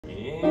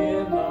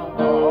In the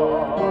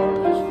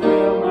harvest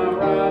field, my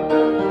right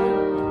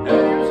hand,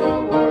 there's a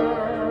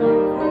work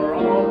for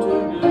all to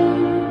do.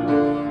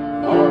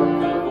 Hark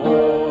the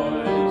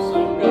voice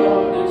of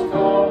God is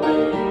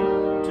calling,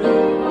 to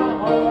the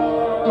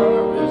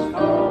harvest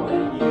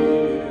calling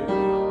you.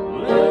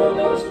 Let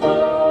us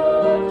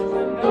much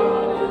when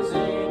God is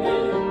in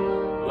it,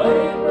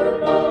 labor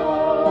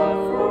not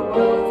for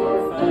wealth or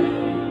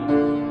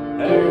fame.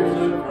 There's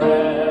a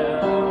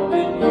crown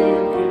and you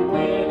can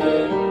win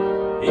it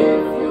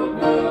if you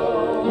go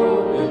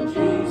in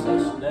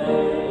Jesus'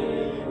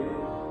 name.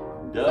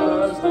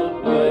 Does the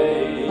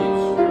place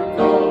you're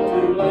called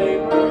to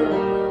labor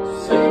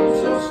seem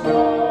so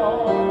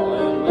small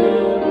and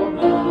little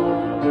known?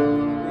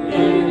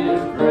 It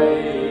is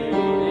great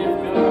if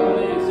God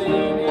is in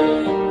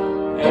it,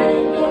 and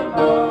the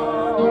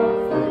heart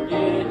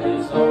forget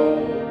his own.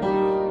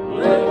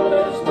 Little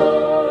is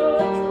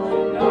much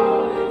when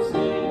God is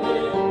in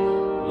it,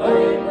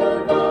 labor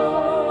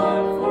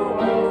not for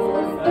wealth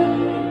or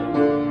fame.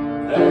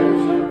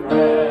 There's a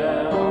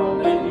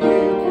crown and you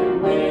can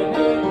win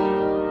it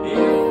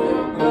if you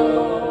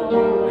go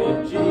in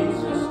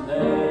Jesus'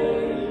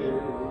 name.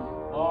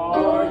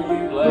 Are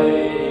you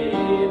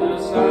laid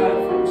aside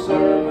from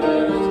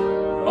service,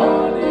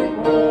 body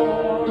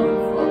worn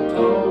from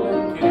toil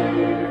and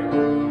care?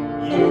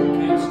 You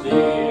can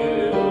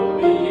still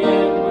be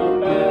in the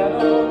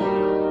battle,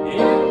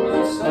 in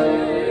the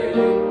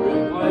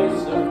sacred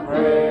place of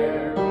prayer.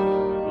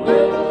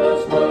 Little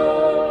is much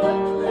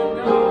when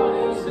God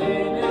is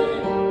in it,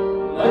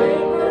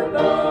 labor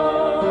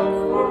not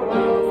for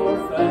wealth or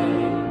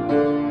fame.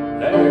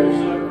 There's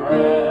a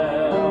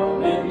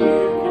crown and you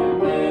can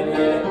win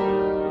it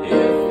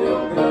if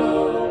you'll go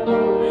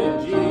in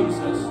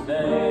Jesus'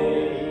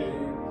 name.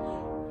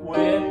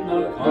 When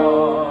the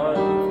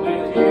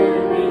conflict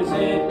here is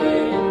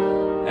ended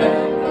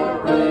and the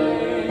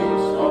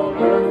race on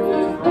earth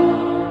is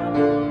run,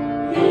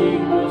 he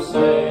will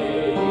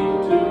say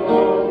to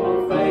all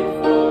the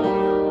faithful,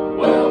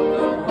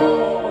 welcome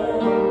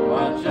home,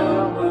 my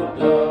child, well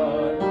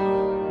done.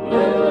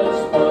 Little is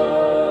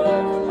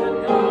much when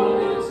God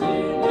is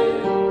in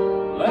it,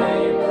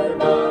 labor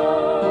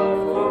not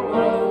for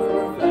wealth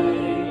or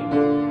fame.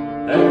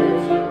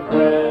 There's a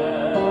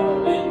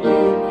crown and you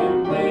can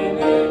win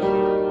it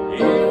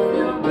if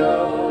you go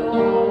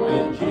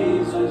in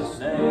Jesus'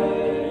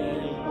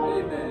 name.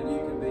 Amen. You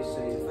can be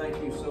seated. Thank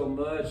you so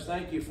much.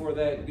 Thank you for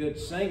that good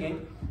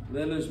singing.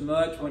 Little is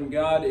much when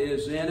God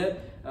is in it.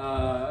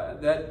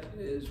 That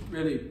is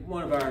really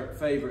one of our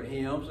favorite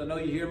hymns. I know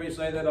you hear me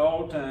say that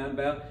all the time.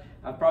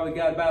 I've probably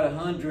got about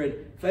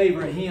 100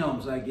 favorite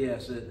hymns, I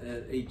guess,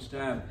 at each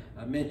time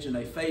I mention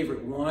a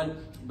favorite one.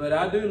 But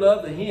I do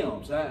love the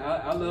hymns.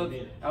 I love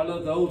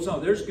the old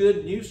songs. There's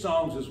good new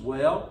songs as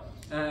well.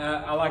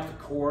 I like the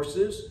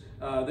choruses.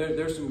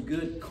 There's some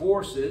good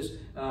choruses,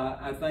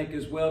 I think,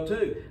 as well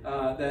too,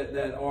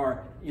 that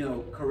are, you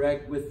know,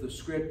 correct with the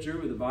Scripture,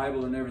 with the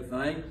Bible and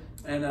everything.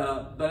 And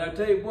but I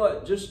tell you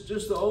what, just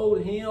the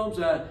old hymns.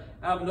 I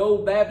have an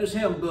old Baptist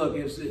hymn book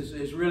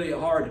is really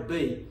hard to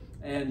beat.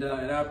 And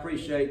I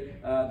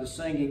appreciate the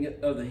singing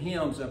of the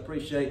hymns. I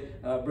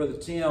appreciate Brother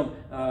Tim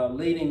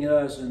leading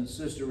us and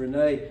Sister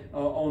Renee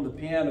on the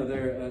piano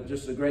there.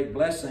 Just a great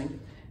blessing.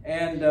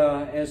 And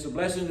it's a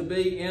blessing to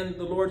be in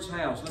the Lord's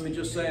house. Let me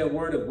just say a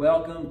word of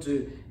welcome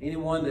to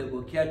anyone that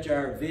will catch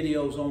our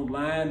videos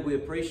online. We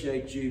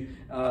appreciate you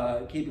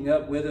keeping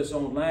up with us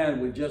online.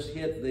 We've just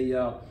hit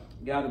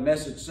got a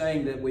message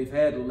saying that we've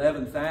had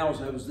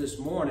 11,000, that was this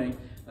morning,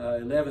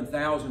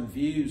 11,000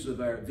 views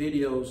of our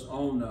videos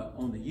on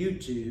the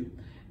YouTube.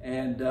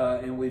 And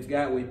we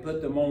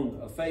put them on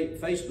a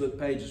Facebook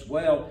page as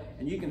well,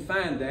 and you can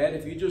find that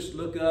if you just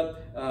look up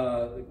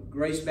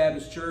Grace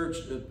Baptist Church,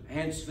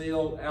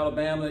 Huntsville,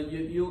 Alabama.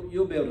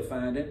 You'll be able to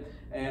find it.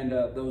 And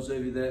those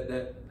of you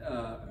that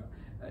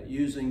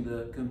using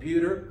the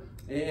computer,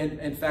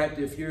 in fact,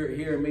 if you're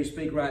hearing me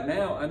speak right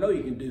now, I know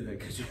you can do that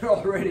because you're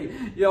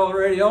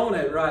already on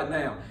it right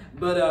now.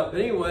 But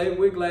anyway,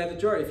 we're glad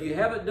that you're. If you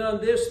haven't done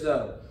this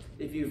though,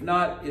 if you've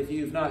not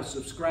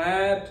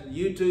subscribed to the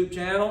YouTube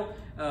channel.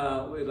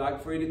 We'd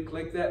like for you to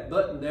click that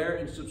button there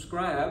and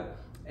subscribe.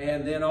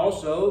 And then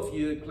also, if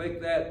you click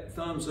that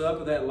thumbs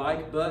up or that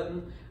like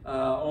button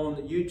on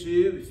the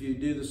YouTube, if you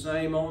do the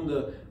same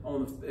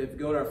if you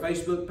go to our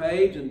Facebook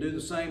page and do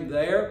the same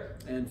there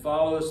and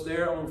follow us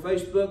there on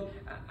Facebook.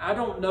 I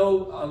don't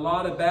know a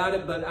lot about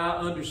it, but I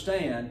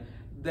understand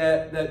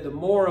that the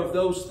more of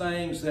those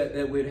things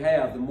that we'd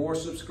have, the more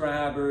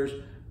subscribers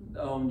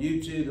on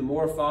YouTube, the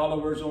more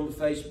followers on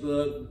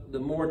Facebook, the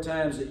more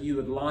times that you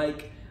would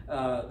like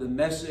the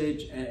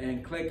message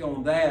and click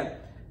on that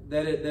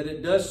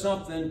it does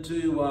something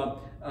to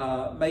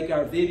make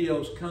our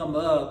videos come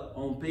up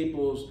on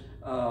people's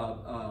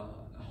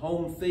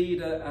home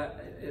feed,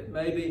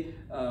 maybe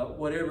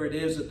whatever it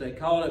is that they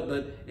call it,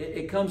 but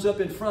it comes up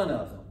in front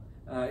of them.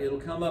 It'll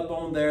come up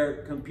on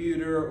their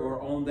computer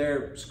or on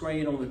their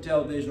screen, on the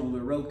television, on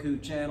the Roku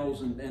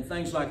channels and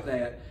things like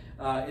that.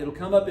 It'll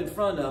come up in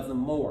front of them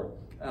more.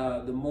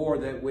 The more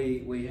that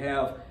we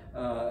have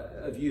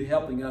of you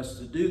helping us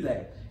to do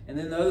that. And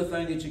then the other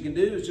thing that you can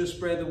do is just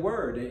spread the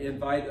word.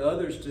 Invite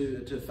others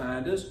to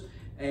find us.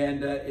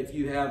 And if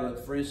you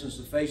have, for instance,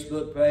 a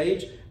Facebook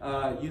page,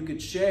 you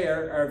could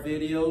share our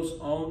videos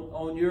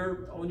on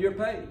your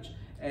page.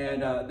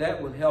 And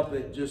that will help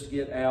it just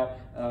get out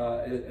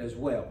as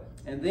well.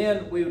 And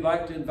then we would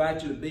like to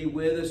invite you to be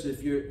with us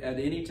if you're at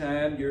any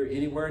time, you're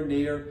anywhere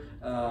near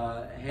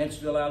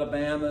Huntsville,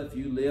 Alabama. If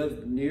you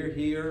live near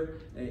here,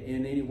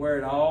 in anywhere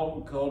at all,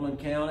 in Coleman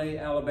County,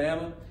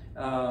 Alabama,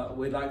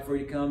 we'd like for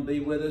you to come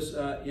be with us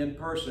in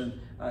person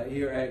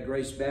here at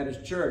Grace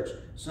Baptist Church.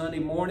 Sunday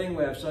morning,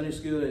 we have Sunday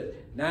school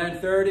at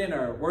 9:30 and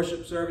our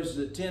worship service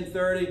is at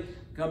 10:30.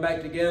 Come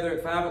back together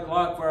at 5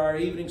 o'clock for our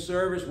evening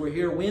service. We're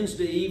here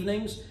Wednesday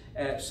evenings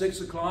at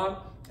 6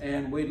 o'clock.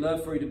 And we'd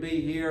love for you to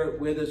be here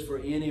with us for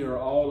any or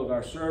all of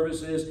our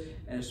services,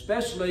 and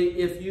especially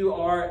if you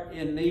are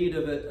in need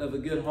of a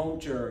good home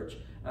church.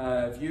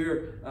 If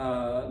you're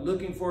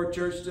looking for a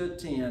church to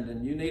attend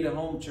and you need a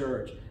home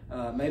church,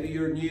 maybe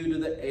you're new to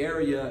the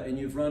area and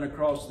you've run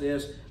across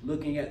this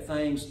looking at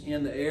things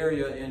in the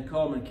area in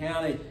Coleman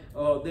County,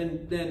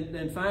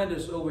 then find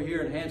us over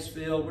here in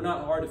Huntsville. We're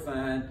not hard to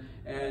find,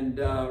 and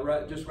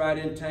just right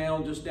in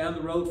town, just down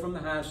the road from the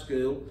high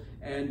school.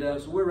 And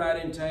so we're right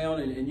in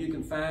town, and you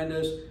can find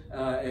us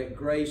at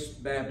Grace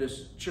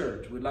Baptist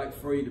Church. We'd like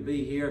for you to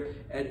be here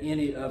at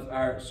any of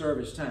our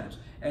service times.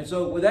 And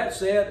so with that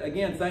said,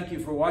 again, thank you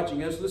for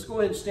watching us. Let's go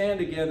ahead and stand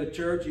together,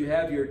 church. You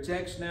have your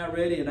text now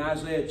ready in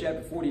Isaiah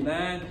chapter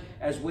 49,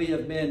 as we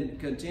have been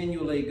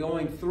continually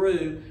going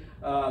through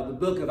the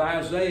book of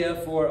Isaiah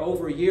for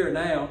over a year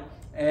now.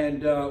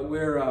 And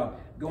we're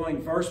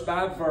going verse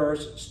by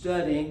verse,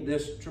 studying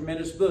this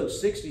tremendous book,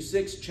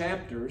 66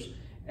 chapters.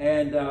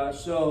 And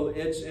so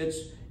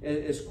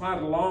it's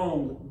quite a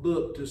long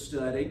book to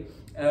study,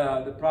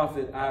 the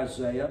prophet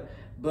Isaiah.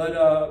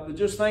 But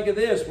just think of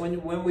this,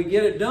 when we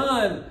get it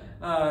done,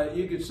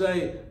 you could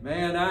say,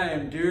 man, I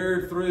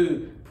endured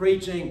through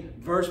preaching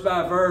verse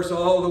by verse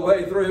all the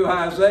way through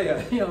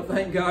Isaiah.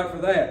 Thank God for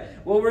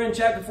that. Well, we're in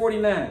chapter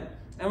 49.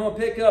 I'm going to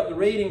pick up the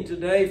reading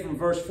today from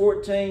verse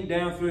 14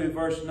 down through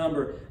verse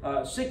number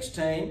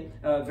 16.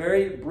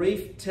 Very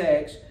brief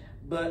text.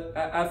 But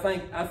I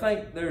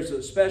think there's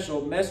a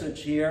special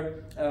message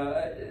here.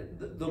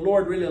 The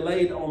Lord really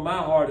laid on my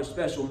heart a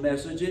special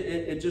message.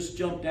 It just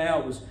jumped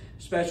out. It was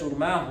special to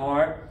my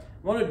heart.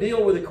 I want to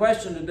deal with the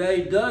question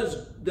today,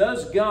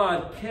 does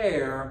God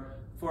care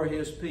for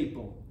His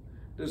people?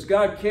 Does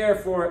God care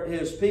for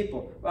His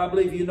people? Well, I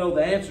believe you know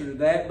the answer to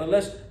that, but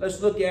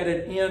let's look at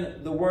it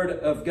in the Word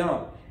of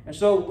God. And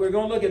so we're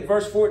going to look at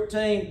verse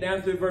 14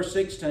 down through verse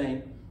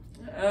 16.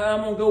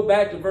 I'm going to go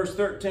back to verse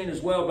 13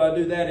 as well, but I'll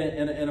do that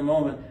in a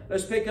moment.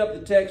 Let's pick up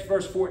the text,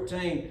 verse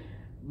 14.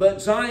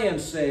 But Zion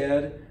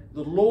said,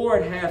 the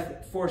Lord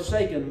hath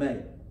forsaken me,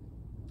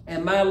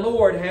 and my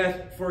Lord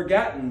hath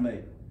forgotten me.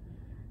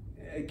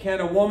 Can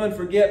a woman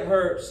forget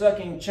her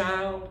sucking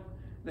child,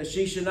 that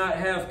she should not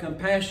have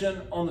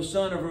compassion on the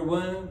son of her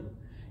womb?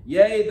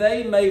 Yea,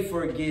 they may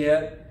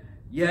forget,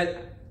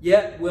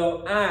 yet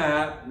will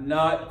I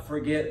not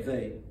forget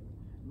thee.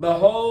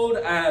 Behold,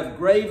 I have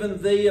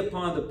graven thee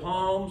upon the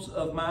palms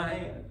of my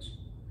hands.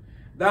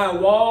 Thy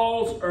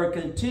walls are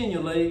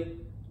continually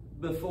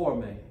before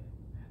me.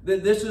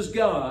 This is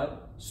God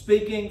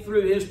speaking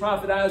through His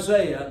prophet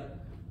Isaiah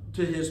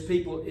to His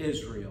people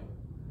Israel.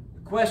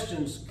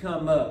 Questions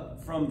come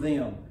up from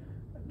them.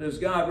 Does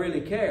God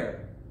really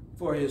care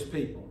for His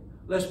people?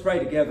 Let's pray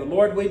together.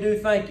 Lord, we do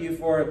thank you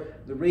for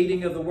the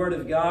reading of the Word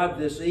of God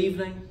this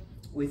evening.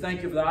 We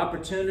thank you for the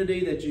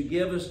opportunity that you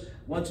give us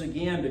once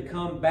again to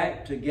come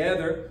back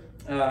together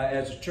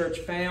as a church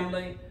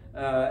family,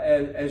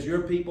 as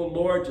your people,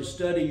 Lord, to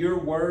study your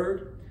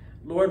word.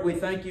 Lord, we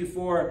thank you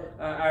for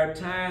our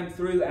time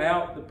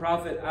throughout the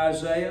prophet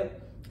Isaiah.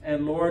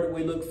 And Lord,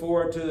 we look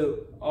forward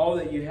to all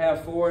that you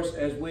have for us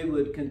as we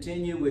would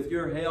continue with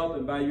your help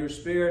and by your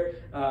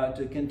Spirit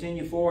to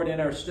continue forward in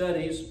our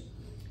studies.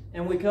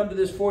 And we come to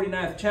this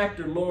 49th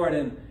chapter, Lord,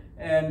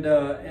 and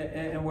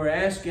we're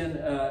asking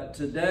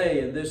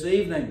today and this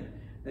evening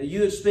that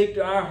you would speak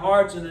to our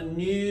hearts in a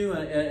new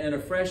and a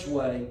fresh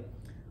way.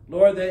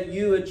 Lord, that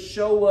you would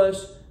show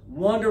us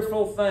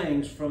wonderful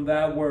things from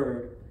thy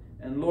word.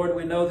 And Lord,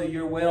 we know that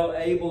you're well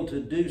able to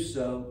do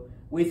so.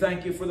 We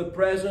thank you for the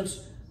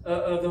presence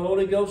of the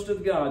Holy Ghost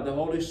of God, the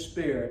Holy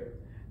Spirit,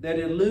 that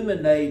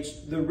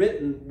illuminates the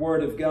written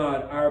word of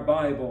God, our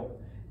Bible,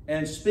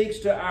 and speaks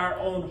to our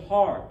own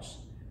hearts,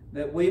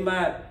 that we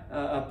might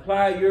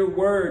apply your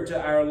word to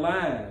our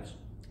lives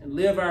and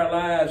live our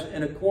lives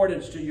in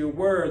accordance to your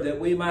word, that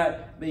we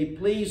might be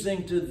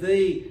pleasing to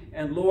thee,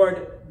 and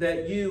Lord,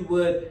 that you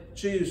would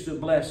choose to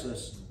bless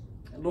us.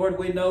 And Lord,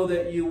 we know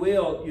that you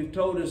will. You've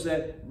told us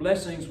that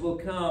blessings will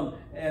come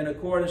in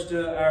accordance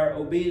to our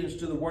obedience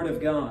to the word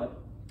of God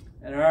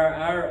and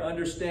our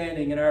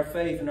understanding and our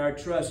faith and our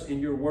trust in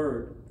your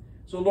word.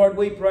 So Lord,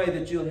 we pray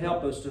that you'll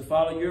help us to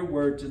follow your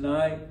word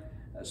tonight.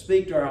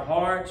 Speak to our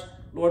hearts.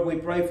 Lord, we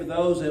pray for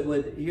those that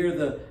would hear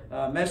the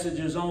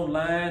messages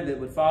online, that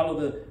would follow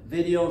the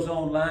videos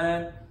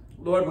online.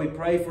 Lord, we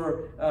pray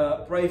for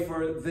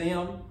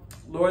them,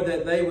 Lord,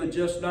 that they would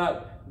just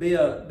not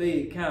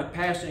be kind of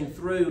passing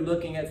through,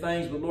 looking at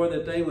things, but Lord,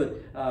 that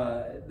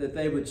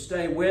they would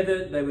stay with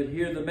it. They would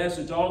hear the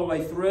message all the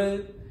way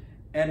through,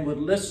 and would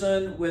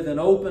listen with an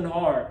open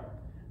heart,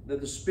 that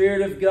the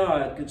Spirit of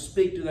God could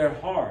speak to their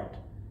heart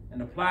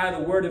and apply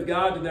the Word of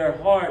God to their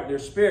heart, their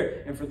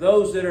spirit. And for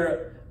those that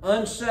are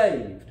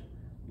unsaved,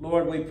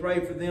 Lord, we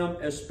pray for them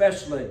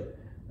especially,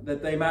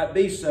 that they might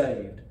be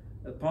saved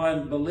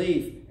upon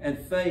belief and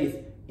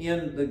faith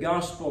in the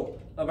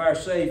gospel of our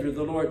Savior,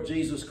 the Lord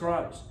Jesus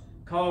Christ,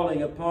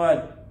 calling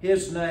upon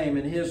His name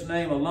and His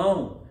name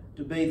alone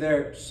to be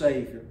their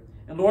Savior.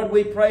 And Lord,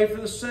 we pray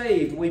for the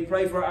saved. We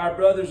pray for our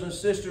brothers and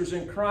sisters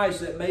in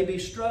Christ that may be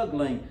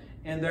struggling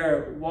in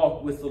their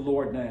walk with the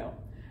Lord now,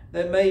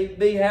 that may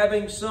be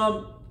having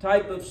some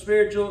type of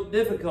spiritual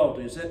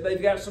difficulties, that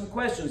they've got some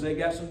questions, they've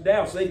got some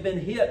doubts, they've been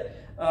hit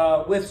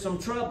with some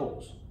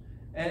troubles.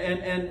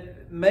 And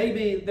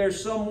maybe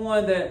there's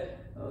someone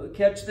that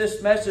catch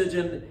this message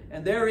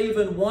and they're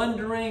even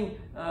wondering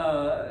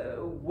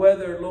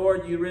whether,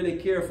 Lord, you really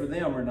care for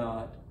them or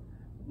not.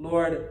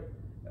 Lord,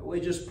 we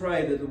just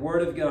pray that the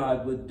Word of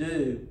God would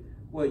do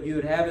what you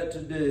would have it to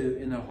do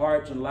in the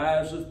hearts and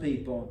lives of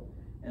people.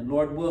 And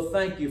Lord, we'll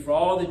thank you for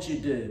all that you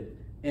do.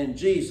 In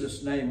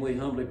Jesus' name we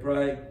humbly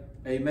pray.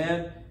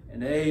 Amen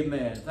and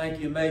amen. Thank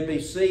you. You may be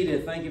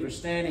seated. Thank you for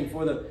standing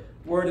for the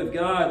Word of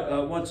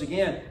God once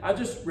again. I'll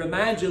just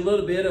remind you a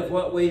little bit of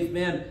what we've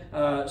been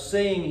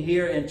seeing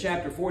here in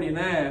chapter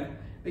 49,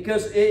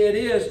 because it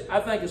is, I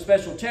think, a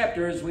special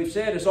chapter. As we've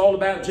said, it's all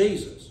about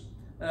Jesus.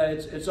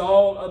 It's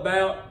all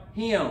about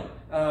Him.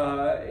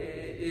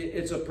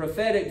 It's a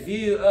prophetic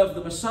view of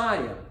the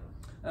Messiah,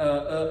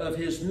 of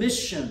His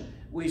mission.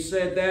 We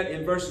said that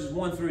in verses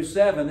 1 through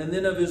 7, and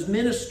then of His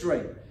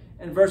ministry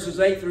in verses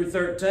 8 through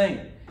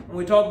 13. When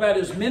we talk about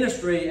His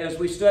ministry, as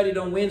we studied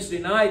on Wednesday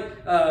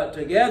night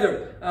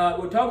together,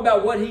 we'll talk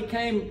about what He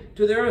came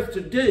to the earth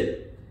to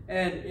do.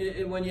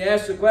 And when you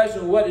ask the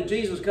question, what did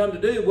Jesus come to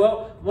do?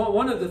 Well,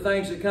 one of the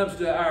things that comes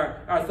to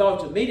our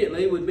thoughts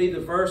immediately would be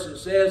the verse that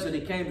says that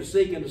He came to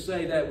seek and to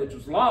save that which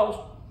was lost.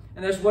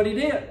 And that's what He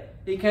did.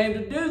 He came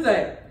to do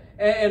that.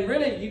 And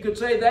really, you could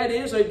say that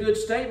is a good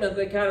statement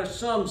that kind of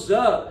sums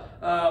up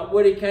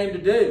what He came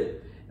to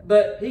do.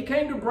 But He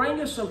came to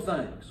bring us some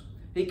things.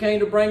 He came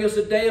to bring us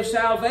a day of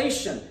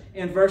salvation.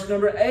 In verse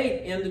number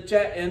 8 in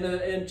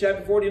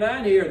chapter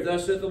 49 here,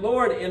 thus saith the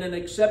Lord, in an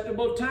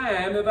acceptable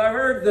time have I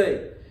heard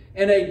thee.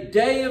 In a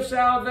day of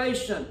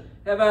salvation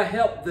have I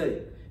helped thee.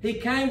 He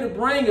came to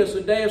bring us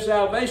a day of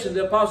salvation.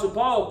 The Apostle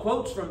Paul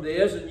quotes from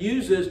this and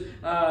uses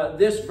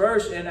this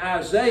verse in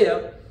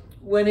Isaiah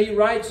when he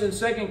writes in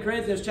 2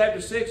 Corinthians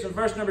chapter 6 and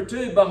verse number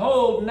 2,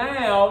 behold,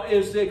 now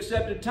is the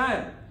accepted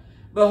time.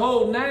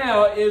 Behold,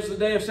 now is the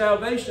day of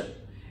salvation.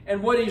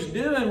 And what he's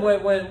doing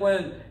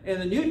when in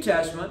the New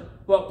Testament,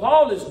 what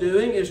Paul is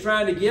doing is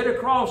trying to get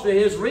across to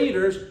his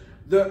readers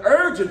the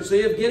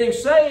urgency of getting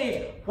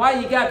saved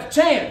while you got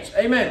the chance.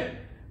 Amen.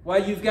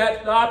 While you've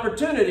got the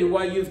opportunity,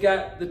 while you've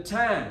got the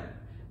time.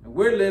 And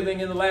we're living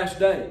in the last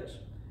days.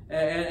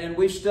 And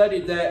we've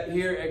studied that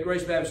here at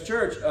Grace Baptist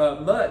Church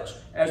much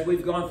as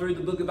we've gone through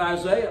the book of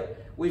Isaiah.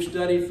 We've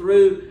studied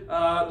through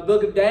the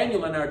book of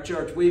Daniel in our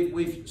church.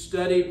 We've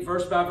studied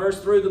verse by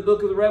verse through the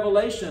book of the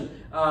Revelation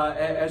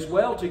as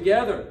well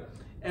together.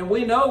 And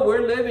we know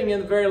we're living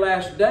in the very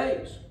last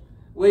days.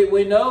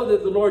 We know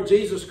that the Lord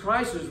Jesus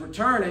Christ is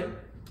returning.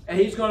 And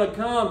He's going to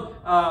come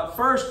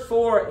first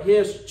for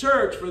His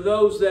church, for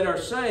those that are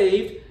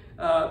saved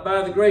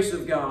by the grace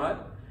of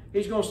God.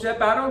 He's going to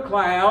step out on a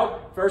cloud.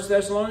 1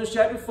 Thessalonians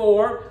chapter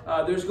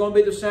 4. There's going to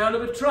be the sound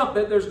of a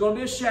trumpet. There's going to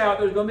be a shout.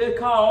 There's going to be a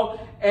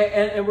call.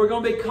 And we're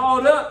going to be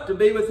called up to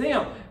be with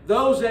Him.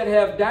 Those that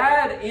have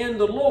died in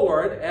the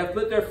Lord, have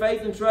put their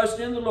faith and trust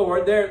in the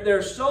Lord,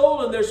 their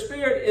soul and their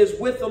spirit is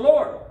with the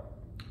Lord.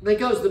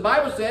 Because the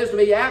Bible says to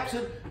be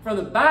absent from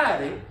the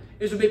body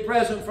is to be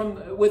present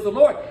with the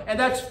Lord. And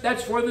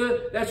that's for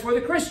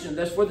the Christian.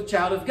 That's for the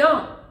child of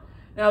God.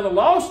 Now the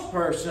lost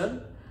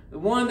person, the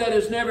one that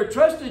has never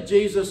trusted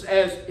Jesus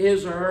as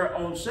his or her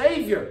own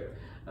Savior,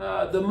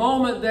 the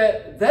moment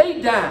that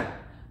they die,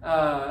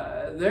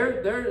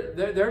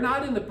 they're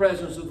not in the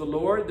presence of the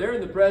Lord. They're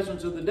in the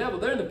presence of the devil.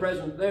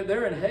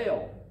 They're in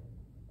hell.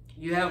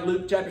 You have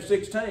Luke chapter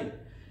 16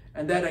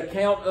 and that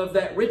account of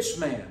that rich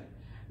man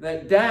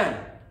that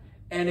died.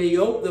 And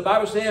the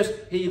Bible says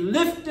he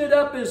lifted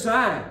up his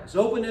eyes,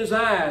 opened his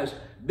eyes,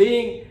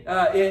 being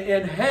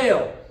in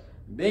hell,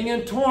 being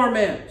in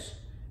torments.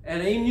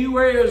 And he knew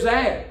where he was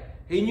at.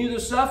 He knew the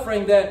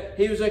suffering that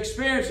he was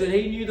experiencing.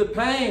 He knew the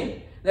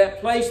pain.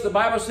 That place, the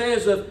Bible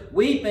says, of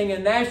weeping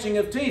and gnashing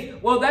of teeth.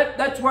 Well,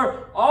 that's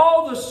where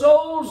all the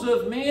souls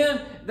of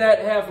men that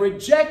have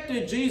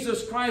rejected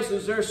Jesus Christ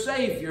as their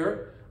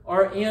Savior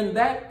are in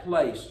that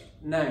place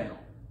now.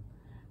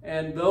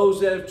 And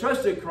those that have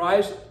trusted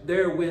Christ,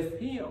 they're with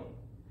Him.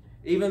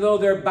 Even though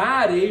their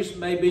bodies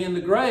may be in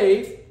the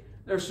grave,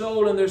 their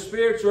soul and their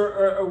spirits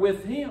are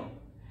with Him.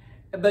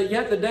 But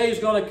yet the day is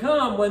going to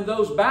come when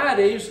those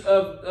bodies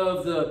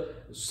of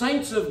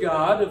saints of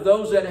God, of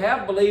those that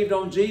have believed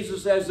on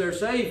Jesus as their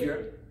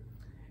Savior,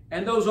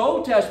 and those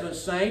Old Testament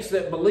saints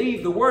that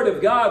believe the Word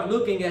of God,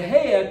 looking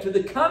ahead to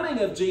the coming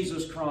of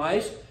Jesus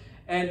Christ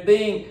and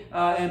paying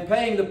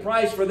the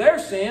price for their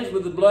sins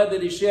with the blood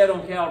that He shed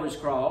on Calvary's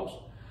cross.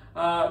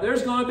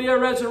 There's going to be a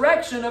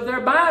resurrection of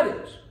their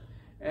bodies.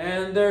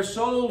 And their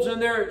souls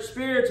and their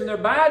spirits and their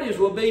bodies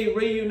will be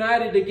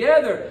reunited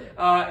together.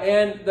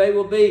 And they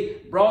will be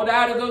brought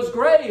out of those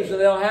graves. And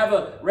they'll have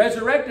a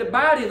resurrected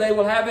body. They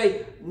will have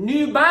a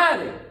new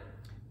body.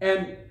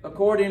 And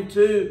according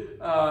to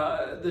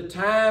the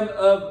time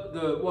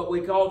of what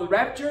we call the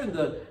rapture, and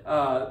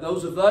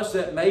those of us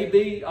that may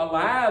be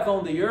alive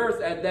on the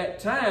earth at that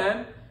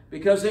time,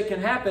 because it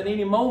can happen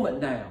any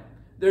moment now.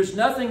 There's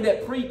nothing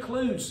that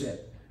precludes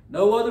it.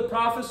 No other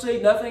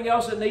prophecy, nothing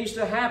else that needs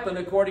to happen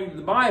according to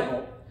the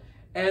Bible.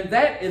 And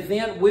that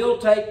event will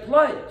take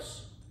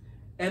place.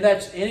 And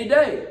that's any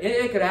day.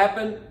 It could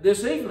happen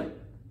this evening.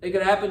 It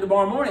could happen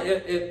tomorrow morning.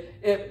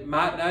 It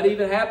might not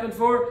even happen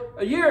for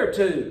a year or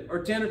two,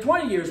 or 10 or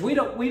 20 years. We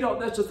don't,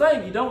 that's the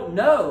thing. You don't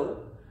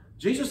know.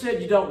 Jesus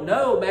said you don't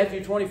know.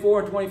 Matthew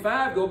 24 and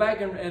 25. Go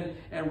back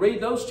and read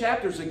those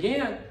chapters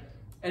again.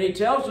 And He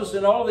tells us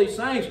in all these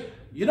things,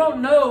 you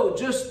don't know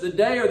just the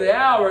day or the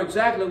hour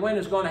exactly when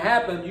it's going to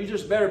happen. You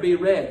just better be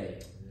ready.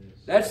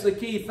 That's the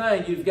key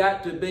thing. You've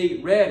got to be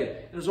ready.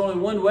 There's only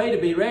one way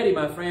to be ready,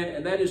 my friend,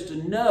 and that is to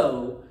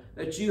know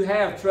that you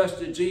have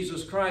trusted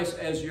Jesus Christ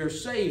as your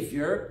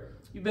Savior.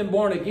 You've been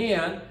born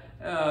again.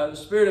 The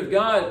Spirit of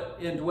God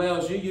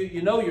indwells you.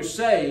 You know you're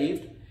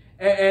saved.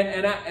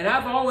 And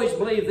I've always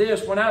believed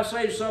this. When I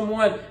say to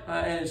someone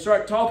and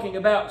start talking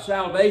about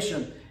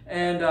salvation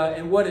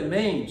and what it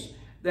means,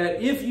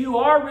 that if you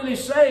are really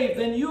saved,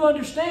 then you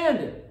understand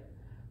it.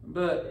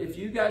 But if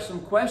you got some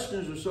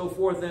questions or so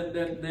forth,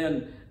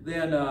 then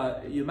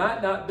you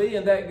might not be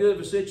in that good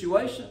of a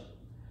situation.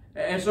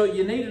 And so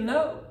you need to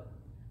know.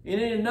 You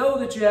need to know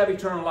that you have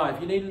eternal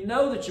life. You need to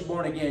know that you're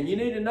born again. You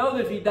need to know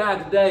that if you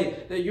die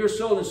today, that your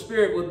soul and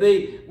spirit will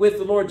be with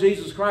the Lord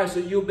Jesus Christ,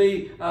 that you'll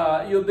be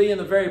in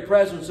the very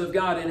presence of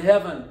God in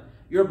heaven.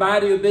 Your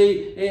body will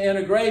be in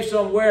a grave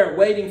somewhere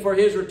waiting for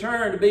His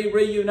return to be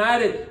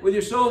reunited with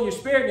your soul and your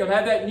spirit. You'll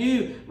have that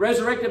new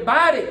resurrected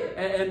body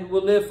and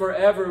will live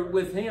forever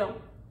with Him.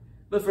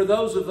 But for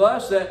those of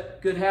us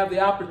that could have the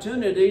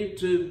opportunity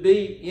to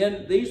be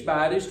in these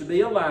bodies, to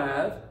be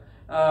alive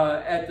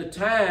at the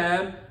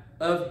time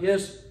of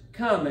His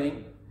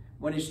coming,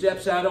 when He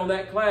steps out on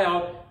that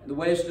cloud, the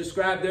way it's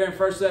described there in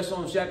 1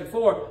 Thessalonians chapter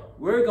 4,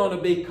 we're going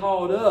to be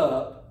caught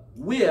up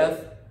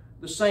with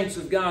the saints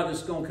of God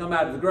that's going to come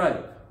out of the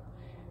grave.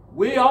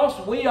 We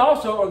also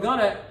are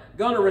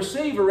going to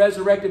receive a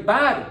resurrected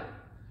body.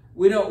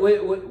 We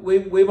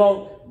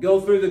won't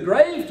go through the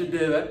grave to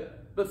do it,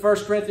 but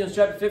 1 Corinthians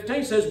chapter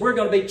 15 says we're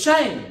going to be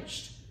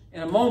changed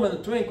in a moment,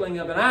 the twinkling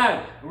of an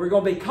eye. And we're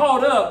going to be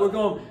caught up. We're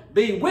going to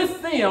be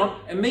with them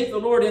and meet the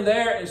Lord in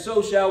there, and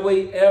so shall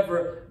we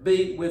ever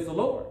be with the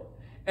Lord.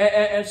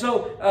 And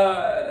so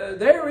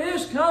there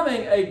is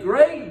coming a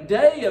great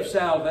day of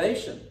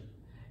salvation.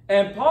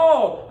 And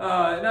Paul,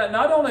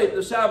 not only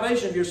the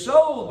salvation of your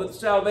soul, but the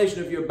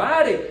salvation of your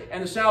body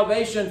and the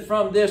salvation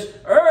from this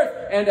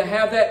earth, and to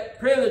have that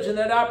privilege and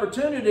that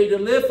opportunity to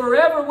live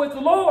forever with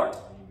the Lord.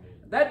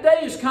 That day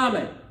is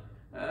coming.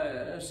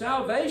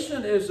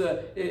 Salvation is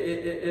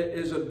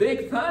a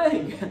big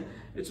thing.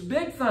 It's a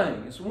big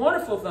thing. It's a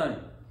wonderful thing.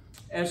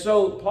 And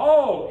so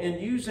Paul, in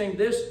using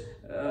this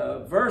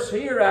verse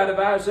here out of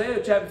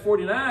Isaiah chapter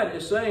 49,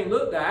 is saying,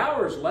 look, the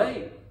hour is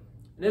late.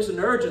 And it's an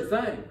urgent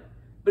thing.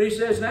 But he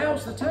says,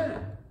 now's the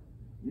time.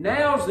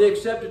 Now's the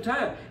accepted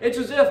time. It's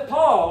as if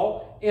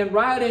Paul, in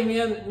writing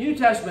in New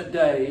Testament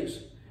days,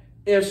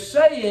 is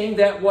saying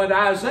that what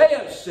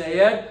Isaiah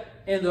said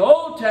in the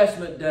Old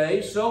Testament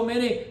days, so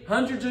many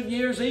hundreds of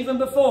years even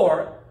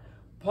before,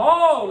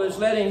 Paul is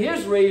letting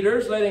his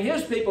readers, letting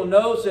his people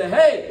know, say,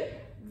 hey,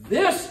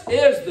 this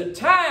is the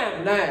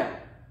time now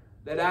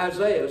that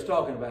Isaiah is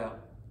talking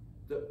about.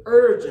 The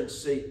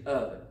urgency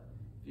of it.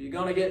 If you're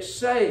going to get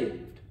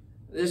saved,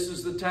 this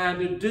is the time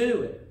to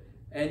do it.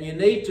 And you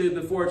need to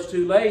before it's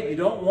too late. You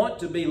don't want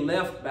to be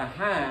left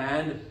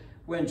behind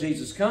when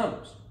Jesus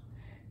comes.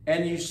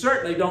 And you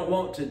certainly don't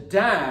want to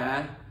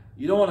die.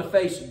 You don't want to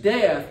face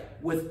death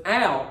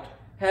without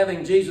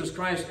having Jesus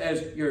Christ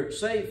as your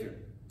Savior.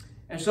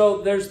 And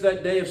so there's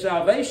that day of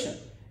salvation.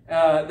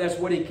 That's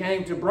what He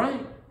came to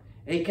bring.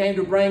 He came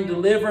to bring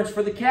deliverance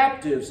for the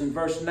captives in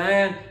verse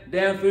 9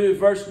 down through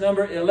verse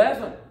number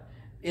 11.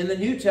 In the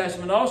New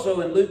Testament also,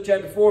 in Luke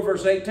chapter 4,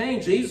 verse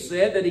 18, Jesus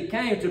said that He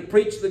came to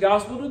preach the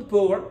gospel to the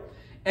poor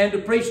and to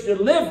preach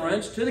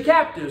deliverance to the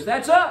captives.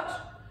 That's us.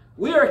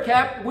 We are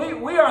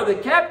the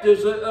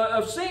captives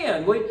of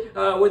sin.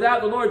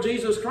 Without the Lord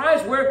Jesus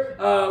Christ,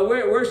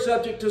 we're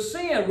subject to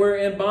sin. We're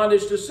in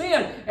bondage to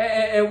sin.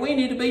 And we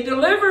need to be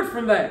delivered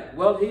from that.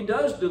 Well, He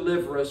does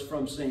deliver us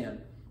from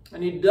sin.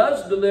 And He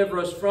does deliver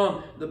us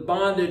from the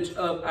bondage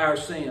of our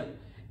sin.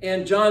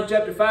 In John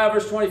chapter 5,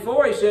 verse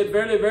 24, He said,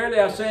 verily, verily,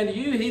 I say unto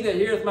you, he that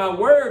heareth my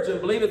words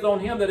and believeth on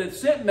Him that hath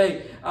sent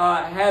me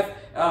hath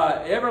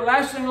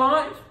everlasting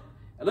life.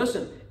 And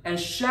listen, and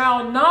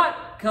shall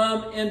not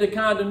come into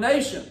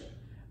condemnation,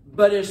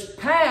 but is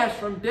passed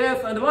from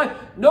death unto life.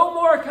 No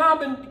more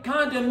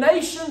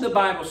condemnation, the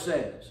Bible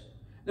says.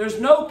 There's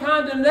no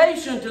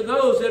condemnation to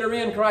those that are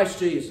in Christ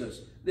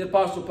Jesus, the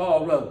Apostle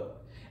Paul wrote.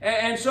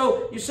 And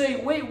so, you see,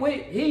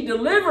 he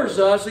delivers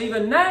us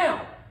even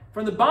now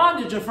from the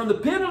bondage and from the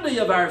penalty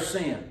of our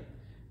sin.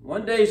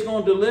 One day he's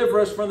going to deliver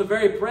us from the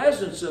very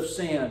presence of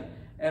sin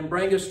and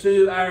bring us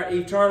to our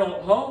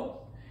eternal home.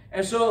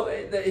 And so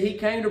he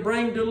came to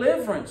bring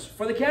deliverance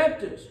for the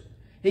captives.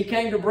 He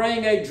came to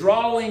bring a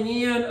drawing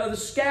in of the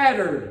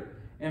scattered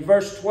in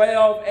verse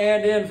 12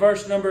 and in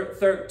verse number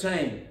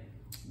 13.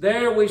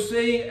 There we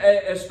see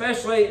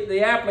especially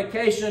the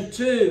application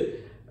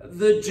to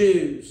the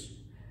Jews.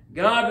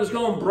 God was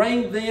going to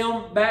bring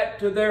them back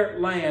to their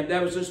land.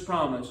 That was his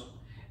promise.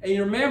 And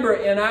you remember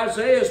in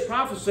Isaiah's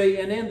prophecy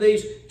and in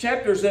these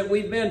chapters that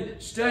we've been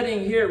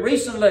studying here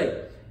recently,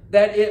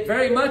 that it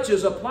very much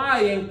is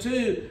applying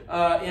to,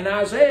 in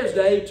Isaiah's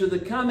day, to the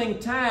coming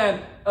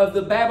time of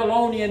the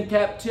Babylonian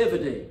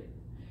captivity.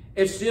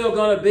 It's still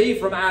going to be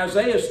from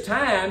Isaiah's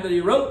time that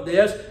he wrote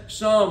this,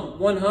 some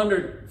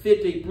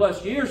 150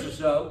 plus years or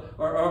so,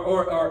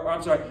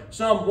 or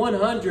some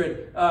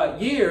 100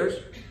 years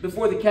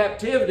before the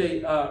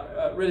captivity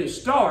really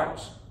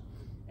starts.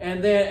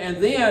 And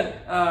then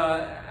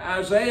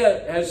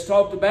Isaiah has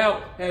told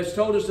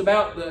us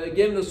about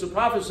giving us the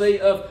prophecy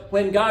of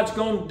when God's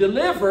going to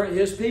deliver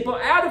his people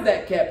out of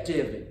that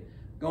captivity.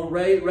 Going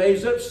to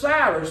raise up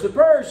Cyrus the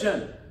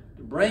Persian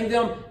to bring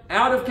them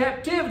out of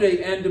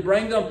captivity and to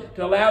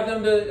allow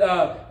them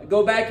to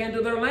go back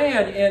into their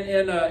land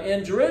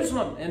in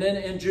Jerusalem and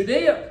in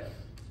Judea.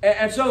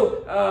 And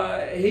so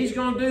he's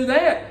going to do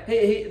that.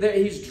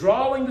 He's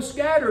drawing the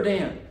scattered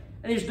in.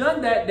 And he's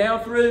done that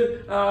down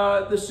through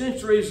the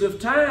centuries of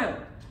time,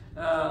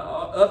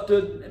 up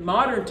to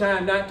modern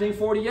time,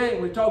 1948.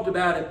 We talked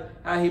about it,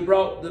 how he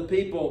brought the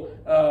people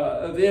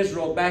of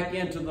Israel back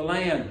into the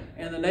land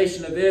and the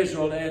nation of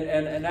Israel.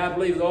 And I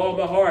believe with all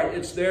my heart,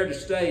 it's there to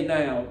stay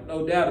now.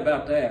 No doubt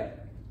about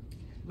that.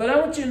 But I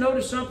want you to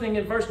notice something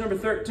in verse number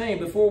 13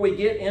 before we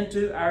get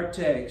into our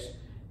text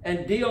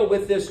and deal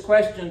with this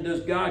question, does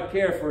God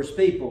care for his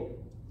people?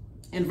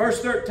 In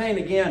verse 13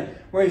 again,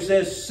 where he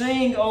says,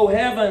 "Sing, O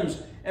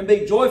heavens, and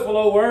be joyful,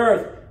 O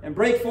earth, and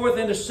break forth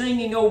into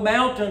singing, O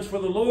mountains, for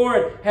the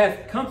Lord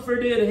hath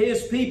comforted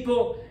his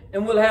people,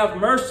 and will have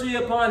mercy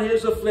upon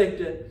his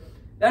afflicted."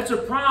 That's a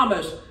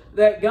promise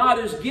that God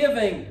is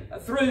giving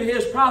through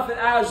his prophet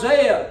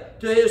Isaiah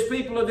to his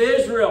people of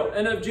Israel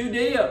and of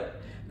Judea,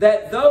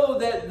 that though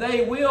that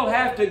they will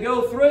have to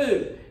go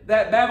through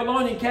that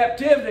Babylonian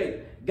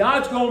captivity,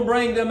 God's going to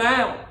bring them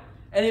out.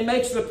 And he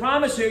makes the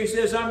promise here. He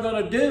says, I'm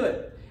going to do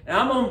it. And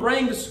I'm going to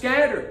bring the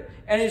scattered.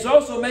 And he's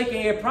also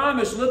making a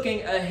promise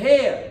looking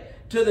ahead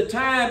to the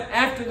time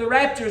after the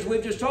raptures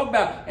we've just talked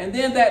about. And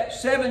then that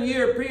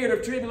 7-year period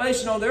of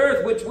tribulation on the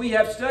earth, which we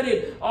have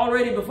studied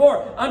already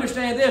before.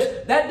 Understand this,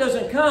 that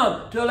doesn't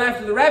come till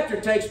after the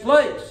rapture takes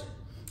place.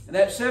 And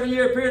that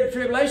 7-year period of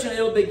tribulation,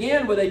 it'll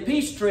begin with a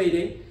peace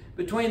treaty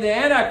between the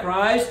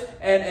Antichrist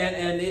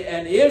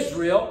and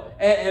Israel,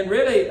 and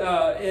really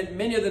in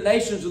many of the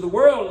nations of the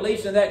world, at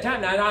least in that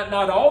time. Now,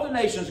 not all the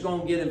nations are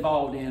going to get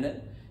involved in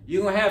it.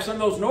 You're going to have some of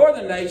those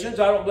northern nations.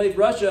 I don't believe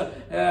Russia,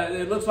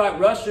 it looks like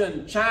Russia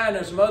and China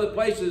and some other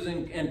places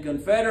and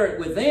confederate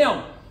with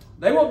them.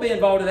 They won't be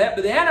involved in that,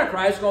 but the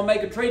Antichrist is going to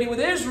make a treaty with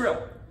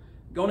Israel.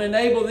 Going to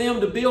enable them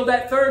to build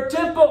that third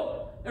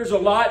temple. There's a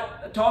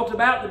lot talked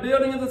about the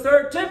building of the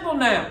third temple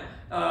now.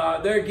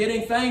 They're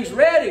getting things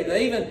ready.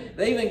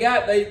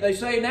 They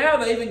say now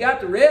they even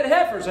got the red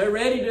heifers. They're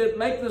ready to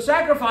make the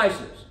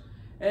sacrifices.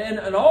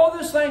 And all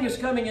this thing is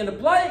coming into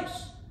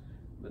place.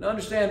 But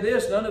understand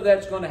this, none of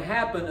that's going to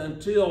happen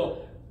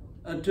until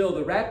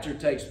the rapture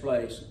takes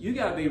place. You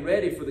got to be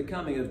ready for the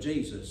coming of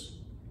Jesus.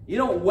 You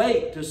don't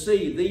wait to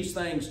see these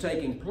things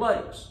taking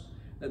place.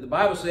 That the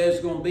Bible says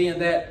is going to be in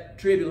that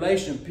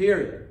tribulation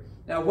period.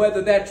 Now,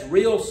 whether that's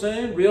real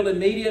soon, real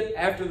immediate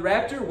after the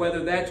rapture,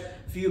 whether that's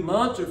a few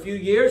months or a few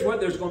years,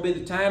 whether there's going to be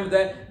the time of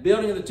that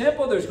building of the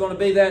temple, there's going to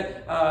be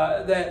that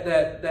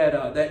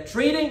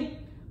treating.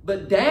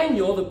 But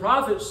Daniel, the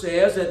prophet,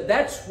 says that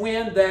that's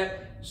when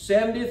that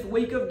 70th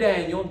week of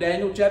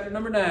Daniel chapter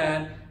number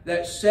 9,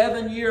 that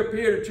 7-year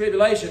period of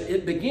tribulation,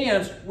 it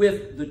begins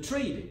with the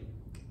treaty.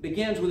 It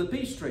begins with a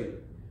peace treaty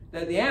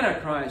that the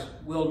Antichrist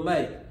will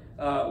make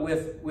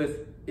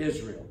with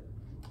Israel.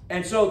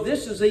 And so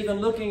this is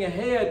even looking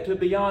ahead to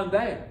beyond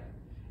that.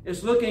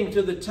 It's looking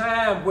to the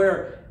time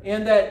where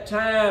in that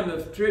time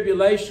of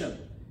tribulation,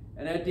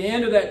 and at the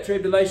end of that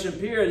tribulation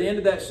period, the end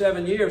of that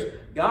 7 years,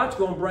 God's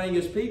going to bring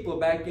his people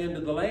back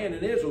into the land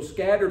in Israel,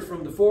 scattered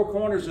from the four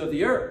corners of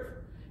the earth.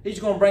 He's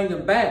going to bring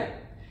them back.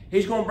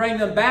 He's going to bring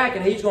them back,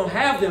 and he's going to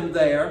have them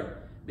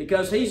there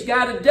because he's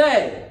got a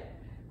day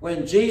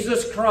when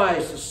Jesus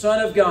Christ, the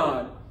Son of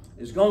God,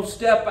 is going to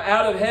step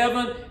out of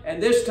heaven,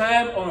 and this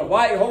time on a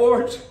white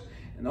horse.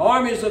 And the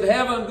armies of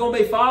heaven are going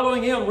to be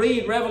following him.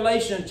 Read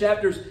Revelation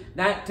chapters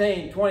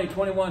 19, 20,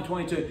 21,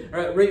 22.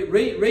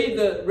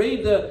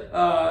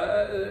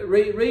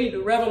 Read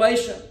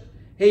Revelation.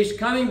 He's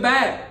coming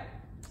back,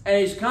 and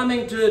he's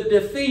coming to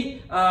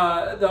defeat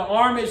the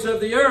armies of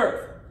the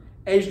earth.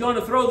 And he's going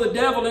to throw the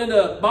devil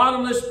into a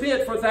bottomless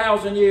pit for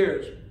 1,000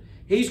 years.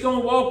 He's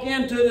going to walk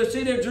into the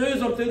city of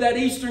Jerusalem through that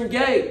eastern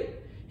gate.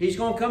 He's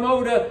going to come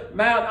over to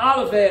Mount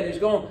Olivet. He's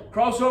going to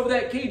cross over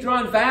that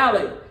Kidron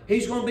Valley.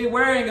 He's going to be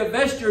wearing a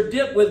vesture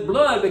dipped with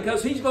blood,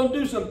 because he's going to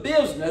do some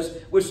business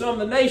with some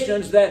of the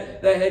nations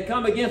that had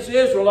come against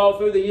Israel all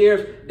through the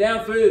years,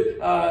 down through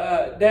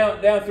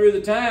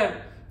the time,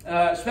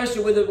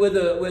 especially with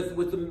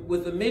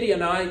the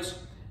Midianites,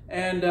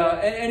 and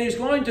he's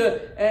going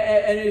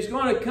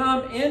to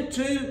come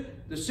into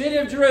the city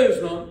of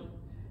Jerusalem,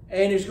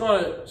 and he's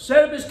going to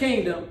set up his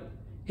kingdom.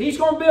 He's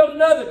going to build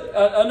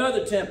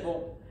another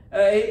temple.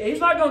 He's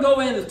not going to go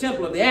into the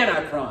temple of the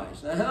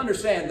Antichrist. Now,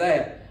 understand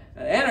that.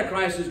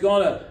 Antichrist is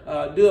going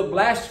to do a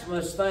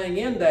blasphemous thing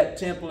in that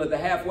temple at the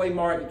halfway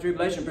mark of the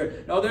tribulation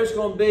period. No, there's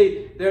going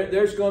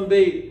to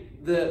be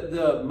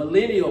the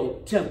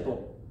millennial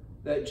temple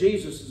that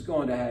Jesus is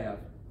going to have.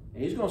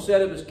 And he's going to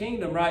set up his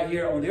kingdom right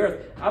here on the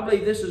earth. I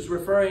believe this is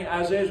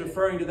Isaiah is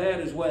referring to that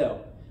as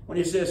well. When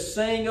he says,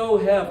 "Sing, O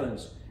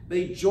heavens,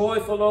 be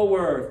joyful, O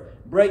earth.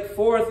 Break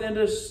forth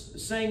into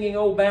singing,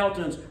 O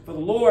mountains, for the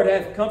Lord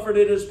hath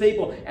comforted his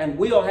people, and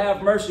will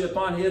have mercy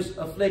upon his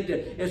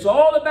afflicted." It's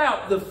all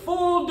about the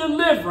full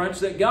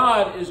deliverance that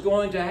God is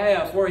going to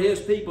have for his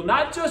people.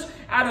 Not just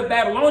out of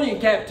Babylonian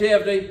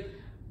captivity,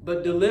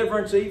 but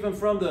deliverance even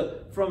from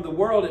the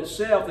world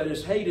itself that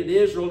has hated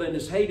Israel and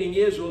is hating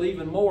Israel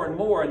even more and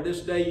more in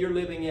this day you're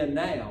living in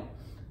now.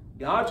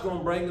 God's going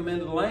to bring them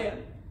into the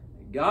land.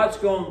 God's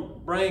going to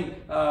bring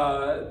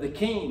the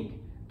king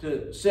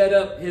to set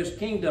up his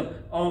kingdom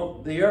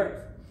on the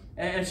earth.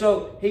 And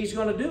so he's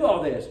going to do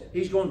all this.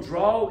 He's going to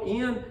draw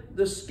in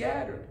the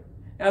scattered.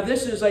 Now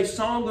this is a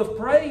song of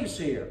praise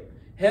here.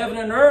 Heaven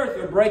and earth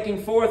are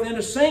breaking forth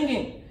into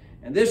singing.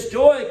 And this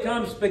joy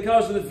comes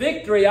because of the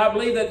victory, I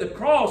believe, that the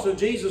cross of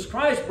Jesus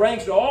Christ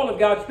brings to all of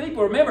God's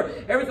people. Remember,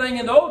 everything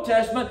in the Old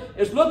Testament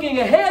is looking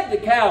ahead to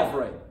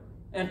Calvary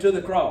and to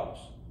the cross.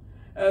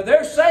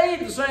 They're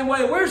saved the same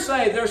way we're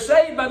saved. They're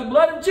saved by the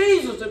blood of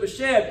Jesus that was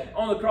shed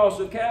on the cross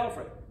of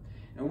Calvary.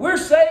 And we're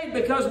saved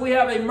because we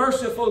have a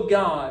merciful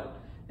God.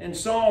 In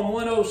Psalm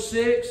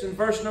 106 and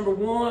verse number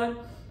 1,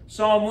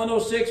 Psalm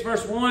 106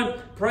 verse 1,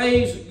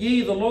 "Praise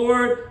ye the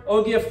Lord,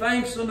 O give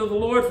thanks unto the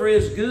Lord, for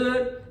his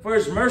good, for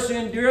his mercy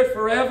endureth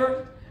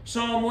forever."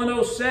 Psalm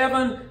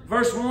 107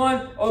 verse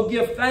 1, "O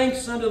give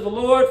thanks unto the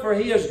Lord, for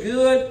he is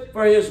good,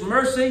 for his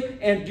mercy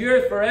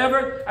endureth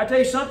forever." I tell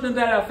you something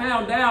that I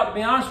found out, to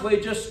be honest with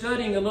you, just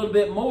studying a little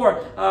bit more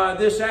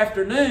this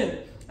afternoon.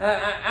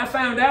 I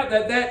found out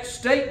that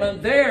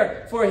statement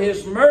there, "for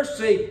his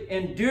mercy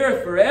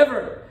endureth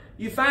forever,"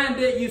 you find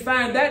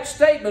that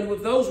statement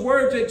with those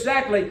words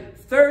exactly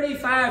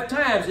 35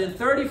 times in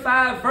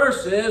 35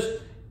 verses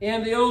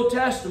in the Old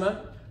Testament,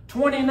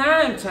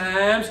 29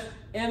 times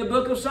in the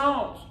book of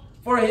Psalms.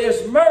 For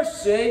his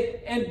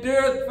mercy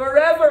endureth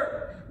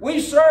forever.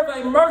 We serve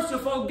a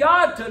merciful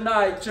God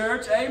tonight,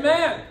 church.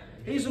 Amen.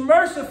 He's a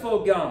merciful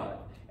God,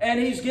 and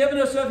he's given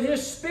us of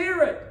his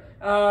Spirit.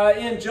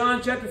 In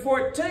John chapter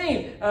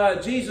 14,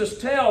 Jesus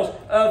tells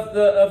of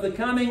the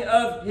coming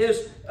of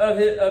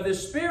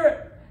his Spirit.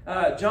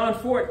 John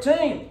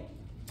 14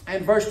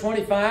 and verse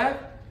 25,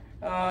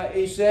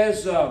 he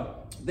says,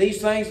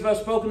 "These things have I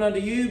spoken unto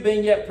you,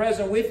 being yet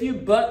present with you,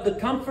 but the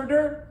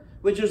Comforter,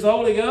 which is the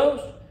Holy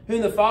Ghost,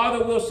 whom the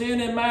Father will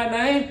send in my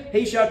name,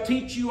 he shall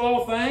teach you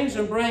all things,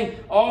 and bring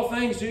all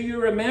things to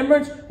your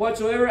remembrance,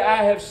 whatsoever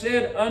I have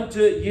said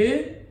unto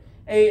you."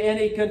 And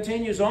he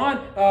continues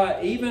on,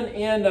 even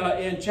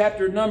in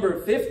chapter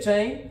number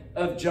 15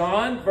 of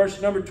John,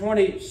 verse number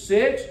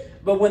 26.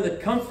 "But when the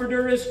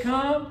Comforter is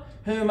come,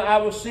 whom I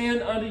will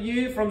send unto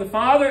you from the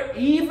Father,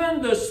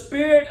 even the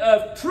Spirit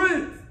of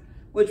truth,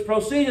 which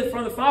proceedeth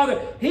from the Father,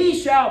 he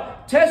shall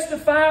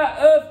testify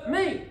of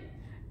me."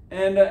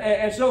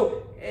 And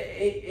so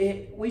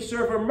we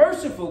serve a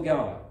merciful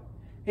God.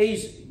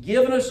 He's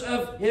given us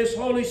of his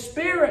Holy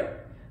Spirit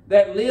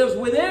that lives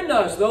within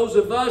us, those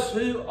of us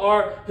who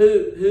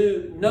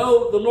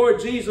know the Lord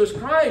Jesus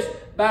Christ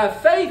by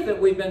faith, that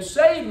we've been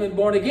saved and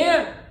born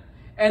again.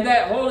 And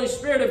that Holy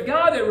Spirit of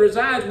God that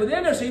resides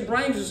within us, he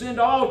brings us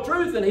into all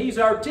truth, and he's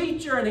our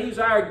teacher, and he's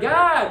our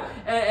guide,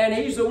 and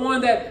he's the one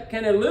that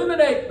can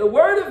illuminate the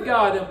Word of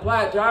God and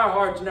apply it to our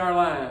hearts and our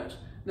lives,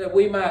 that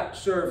we might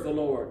serve the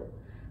Lord.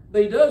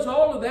 But he does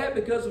all of that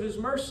because of his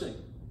mercy.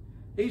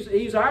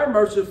 He's our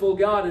merciful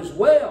God as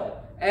well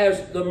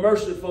as the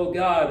merciful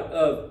God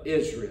of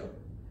Israel.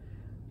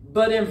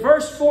 But in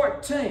verse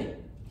 14,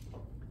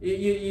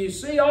 you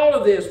see all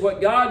of this, what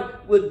God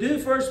would do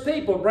for his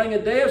people, bring a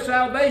day of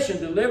salvation,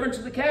 deliverance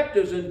of the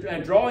captives,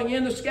 and drawing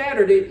in the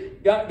scattered.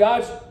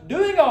 God's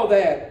doing all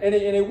that, and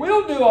he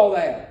will do all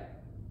that.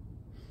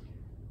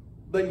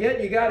 But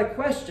yet you got a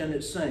question,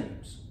 it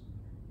seems.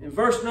 In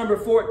verse number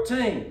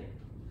 14,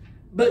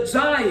 "But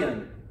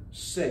Zion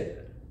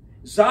said."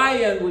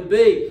 Zion would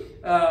be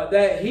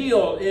that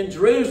hill in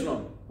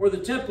Jerusalem where the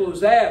temple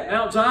was at,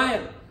 Mount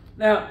Zion.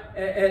 Now,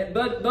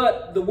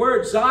 but the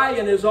word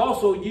Zion is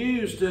also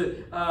used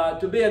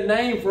to be a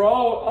name for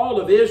all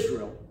of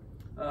Israel,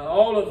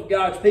 all of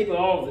God's people,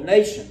 all of the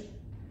nation.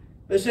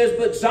 It says,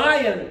 but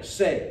Zion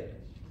said,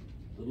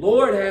 the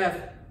Lord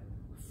hath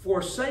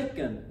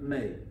forsaken me.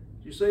 Did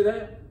you see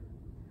that?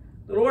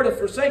 The Lord hath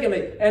forsaken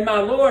me, and my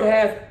Lord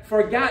hath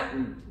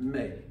forgotten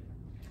me.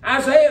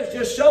 Isaiah has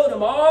just showed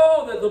them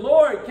all that the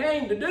Lord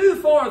came to do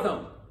for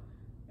them.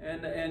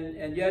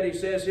 And yet he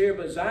says here,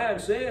 but Zion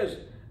says,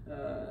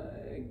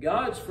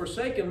 God's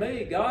forsaken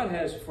me. God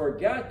has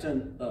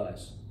forgotten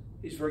us.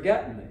 He's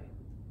forgotten me.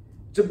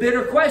 It's a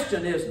bitter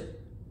question, isn't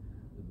it?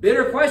 The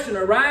bitter question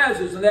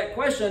arises, and that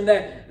question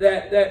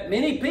that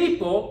many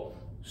people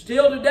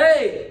still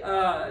today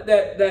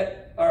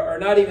that are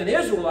not even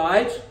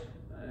Israelites,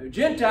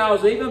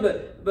 Gentiles even,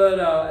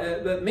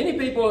 but many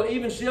people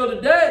even still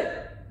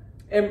today,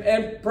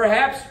 and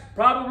perhaps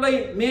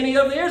probably many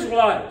of the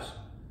Israelites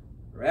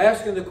are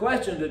asking the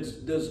question,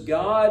 does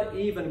God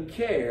even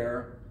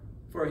care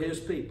for His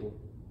people?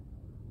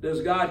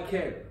 Does God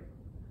care?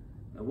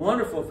 The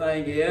wonderful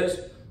thing is,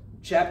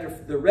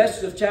 the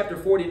rest of chapter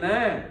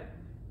 49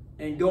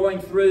 and going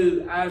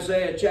through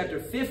Isaiah chapter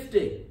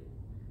 50,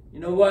 you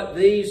know what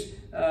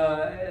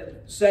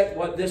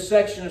what this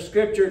section of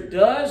Scripture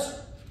does?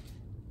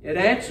 It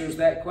answers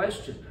that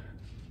question.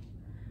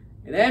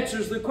 It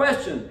answers the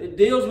question. It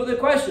deals with the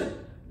question.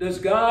 Does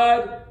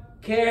God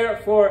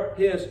care for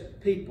His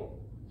people?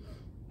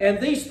 And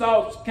these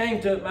thoughts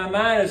came to my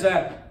mind as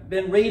I've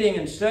been reading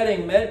and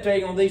studying,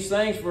 meditating on these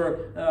things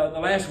for the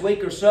last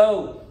week or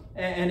so,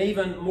 and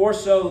even more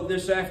so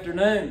this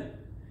afternoon.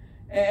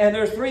 And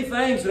there's three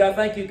things that I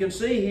think you can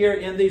see here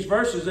in these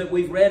verses that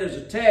we've read as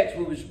a text,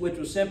 which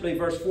was simply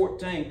verse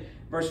 14,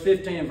 verse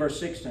 15, and verse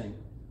 16.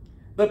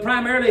 But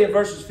primarily in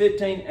verses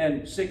 15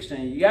 and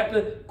 16. You got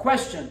the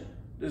question,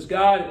 does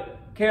God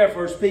care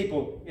for His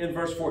people, in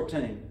verse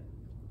 14?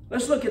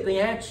 Let's look at the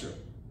answer.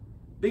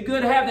 Be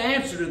good to have the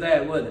answer to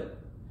that, wouldn't it?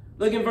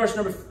 Look in verse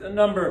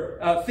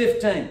number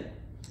 15.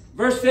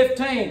 Verse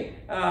 15,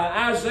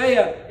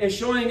 Isaiah is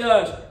showing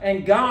us,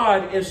 and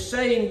God is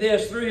saying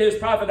this through His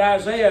prophet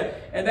Isaiah,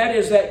 and that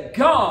is that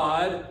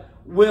God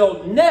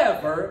will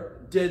never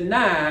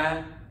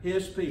deny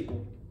His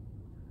people.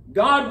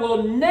 God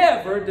will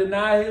never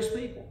deny His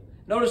people.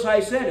 Notice how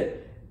He said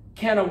it.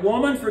 Can a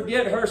woman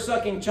forget her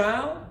sucking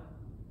child,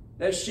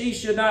 that she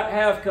should not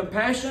have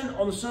compassion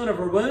on the son of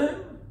her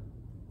womb?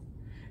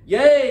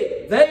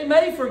 Yea, they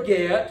may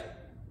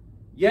forget,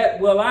 yet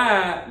will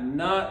I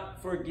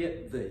not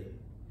forget thee.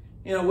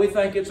 You know, we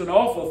think it's an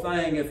awful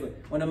thing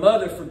when a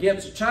mother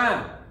forgets a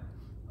child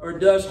or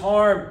does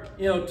harm,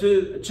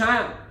 to a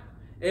child.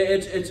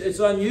 It's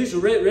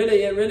unusual.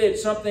 Really,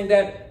 it's something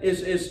that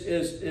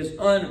is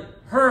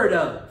unheard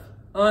of,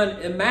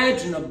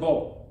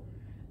 unimaginable.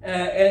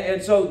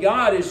 And so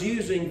God is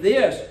using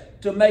this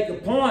to make a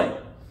point.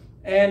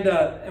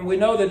 And we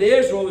know that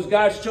Israel was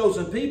God's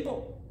chosen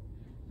people.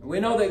 We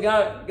know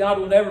that God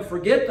will never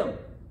forget them.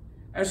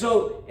 And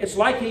so it's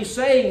like He's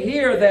saying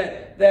here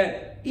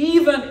that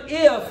even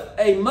if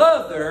a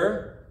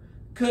mother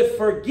could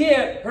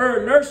forget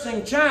her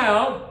nursing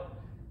child,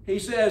 He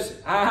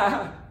says,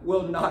 I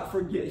will not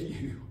forget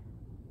you.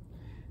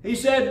 He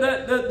said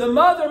that the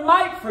mother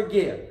might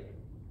forget.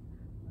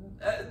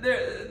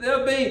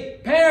 There'll be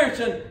parents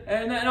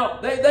and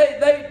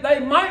they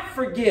might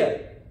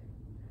forget.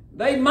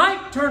 They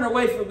might turn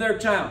away from their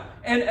child.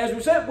 And as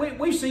we said,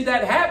 we see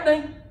that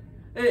happening.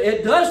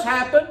 It does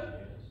happen.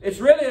 It's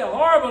really a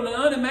horrible and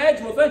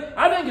unimaginable thing.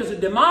 I think it's a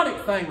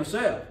demonic thing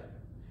myself.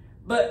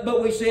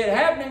 But we see it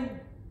happening.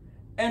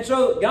 And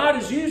so God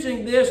is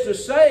using this to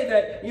say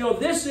that,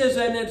 this is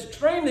an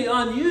extremely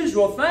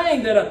unusual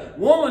thing that a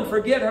woman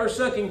forget her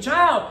sucking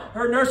child,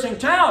 her nursing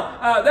child.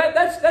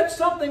 That's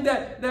something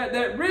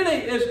that really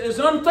is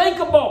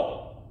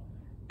unthinkable.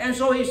 And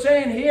so He's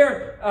saying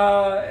here,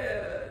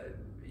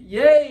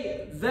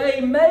 yea,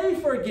 they may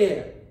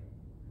forget.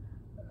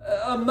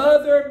 A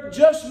mother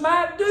just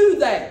might do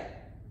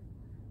that.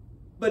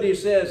 But He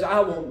says, I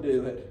won't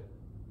do it.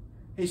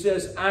 He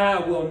says, I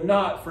will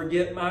not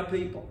forget my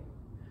people.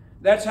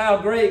 That's how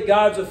great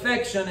God's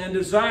affection and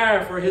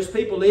desire for His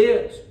people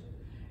is.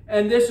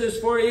 And this is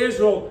for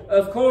Israel,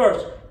 of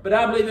course. But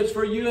I believe it's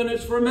for you and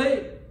it's for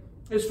me.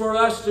 It's for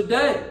us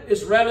today.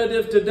 It's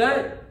relative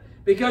today.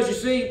 Because you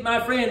see, my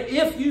friend,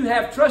 if you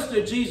have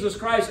trusted Jesus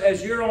Christ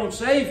as your own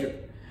Savior,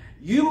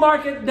 you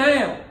mark it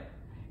down.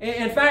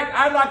 In fact,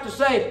 I'd like to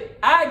say,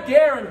 I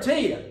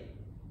guarantee you,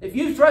 if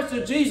you've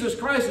trusted Jesus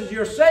Christ as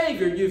your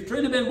Savior, you've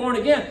truly been born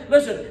again,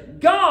 listen,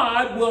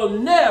 God will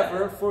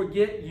never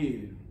forget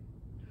you.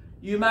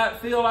 You might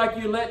feel like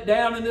you're let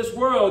down in this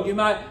world. You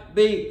might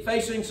be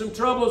facing some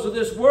troubles of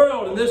this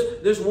world, and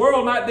this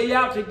world might be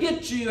out to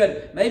get you,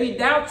 and maybe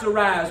doubts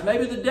arise.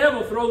 Maybe the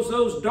devil throws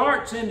those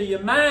darts into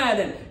your mind,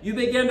 and you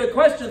begin to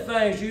question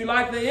things. You,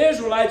 like the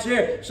Israelites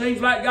here,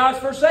 seems like God's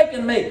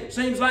forsaken me.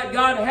 Seems like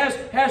God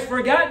has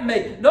forgotten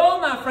me. No,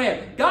 my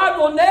friend, God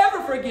will never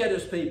forget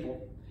His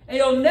people. And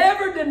He'll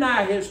never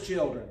deny His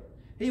children.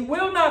 He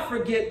will not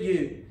forget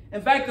you.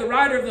 In fact, the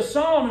writer of the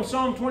Psalm in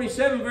Psalm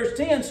 27 verse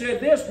 10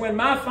 said this, when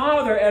my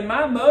father and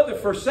my mother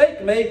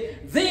forsake me,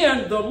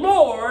 then the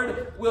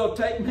Lord will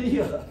take me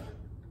up.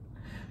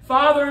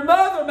 Father and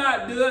mother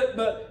might do it,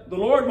 but the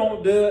Lord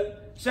won't do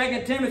it.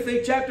 2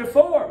 Timothy chapter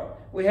 4,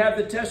 we have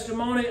the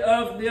testimony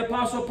of the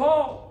Apostle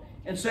Paul.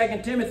 In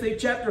 2 Timothy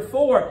chapter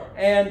 4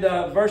 and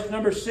verse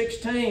number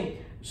 16,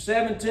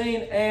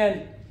 17,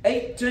 and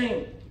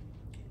 18.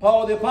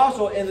 Paul the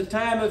Apostle, in the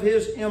time of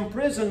his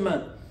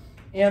imprisonment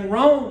in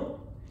Rome,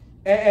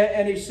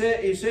 and he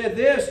said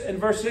this in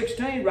verse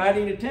 16,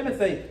 writing to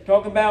Timothy,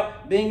 talking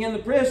about being in the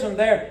prison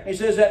there. He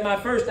says, at my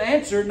first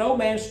answer, no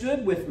man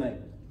stood with me,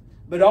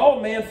 but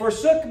all men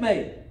forsook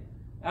me.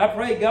 I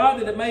pray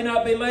God that it may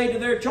not be laid to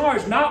their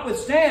charge.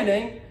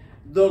 Notwithstanding,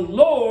 the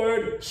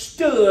Lord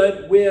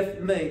stood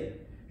with me.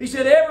 He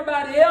said,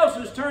 everybody else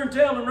has turned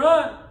tail and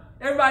run.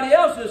 Everybody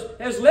else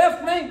has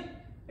left me.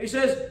 He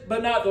says,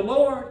 but not the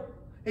Lord.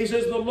 He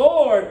says, the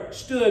Lord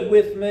stood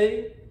with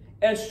me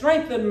and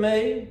strengthened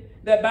me,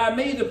 that by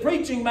me the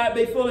preaching might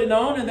be fully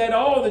known, and that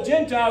all the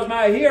Gentiles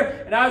might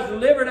hear. And I was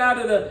delivered out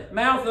of the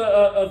mouth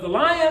of the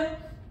lion.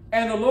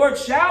 And the Lord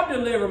shall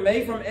deliver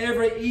me from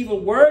every evil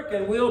work,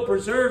 and will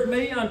preserve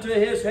me unto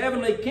His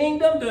heavenly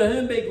kingdom, to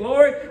whom be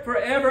glory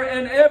forever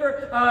and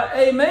ever.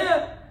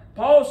 Amen.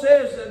 Paul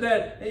says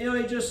that,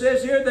 he just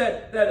says here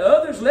that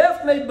others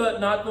left me, but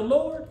not the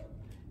Lord.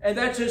 And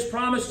that's His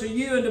promise to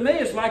you and to me.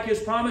 It's like His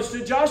promise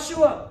to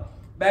Joshua.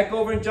 Back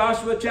over in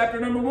Joshua chapter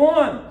number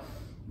 1.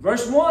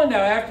 Verse 1, now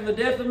after the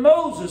death of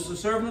Moses, the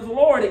servant of the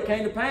Lord, it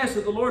came to pass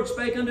that the Lord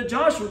spake unto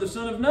Joshua, the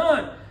son of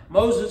Nun,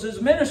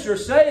 Moses' minister,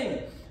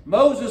 saying,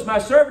 Moses, my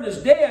servant,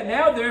 is dead.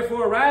 Now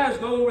therefore arise,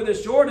 go over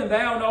this Jordan,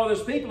 thou and all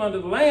this people,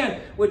 unto the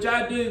land which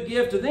I do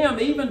give to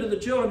them, even to the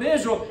children of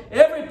Israel.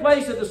 Every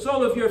place that the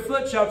sole of your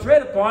foot shall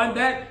tread upon,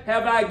 that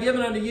have I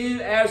given unto you,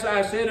 as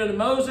I said unto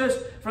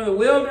Moses, from the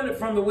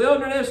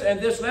wilderness, and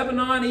this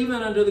Lebanon,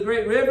 even unto the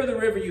great river, the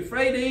river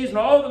Euphrates, and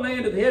all the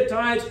land of the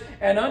Hittites,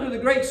 and unto the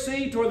great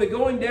sea, toward the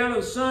going down of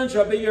the sun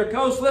shall be your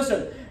coast.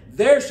 Listen,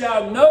 there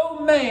shall no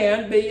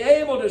man be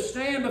able to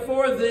stand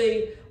before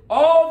thee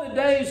all the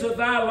days of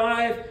thy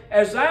life.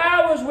 As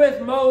I was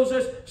with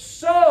Moses,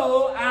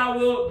 so I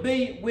will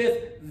be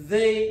with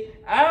thee.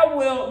 I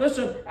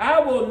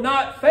will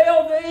not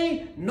fail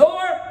thee, nor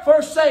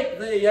forsake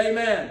thee.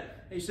 Amen.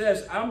 He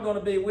says, I'm going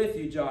to be with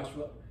you,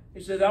 Joshua.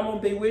 He says, I'm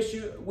going to be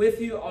with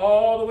you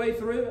all the way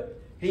through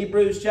it.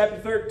 Hebrews chapter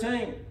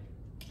 13.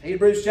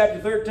 Hebrews chapter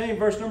 13,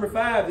 verse number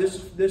 5.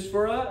 This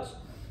for us.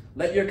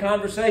 Let your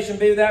conversation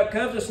be without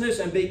covetousness,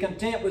 and be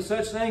content with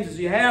such things as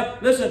you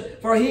have. Listen,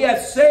 for He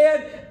hath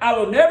said, I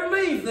will never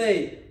leave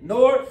thee,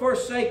 nor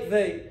forsake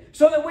thee.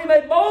 So that we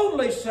may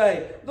boldly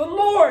say, the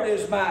Lord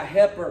is my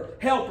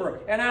helper,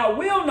 and I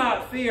will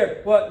not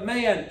fear what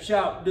man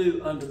shall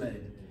do unto me.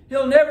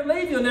 He'll never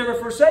leave you. He'll never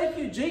forsake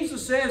you.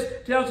 Jesus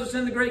tells us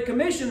in the Great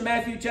Commission,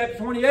 Matthew chapter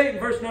 28 and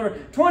verse number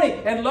 20,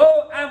 and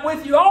lo, I'm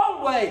with you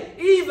always,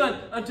 even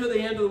unto the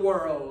end of the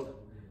world.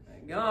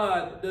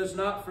 God does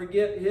not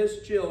forget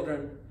His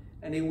children,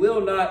 and He will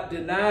not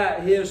deny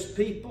His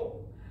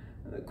people.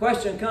 The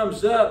question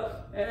comes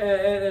up,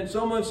 and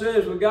someone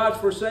says, well, God's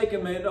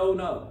forsaken me. Oh,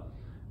 no.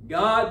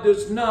 God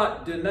does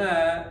not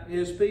deny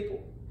His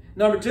people.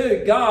 Number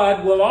 2,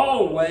 God will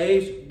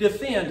always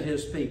defend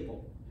His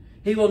people.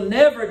 He will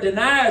never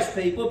deny His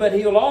people, but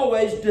He will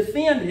always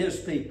defend His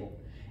people.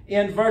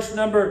 In verse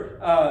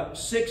number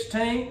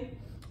 16,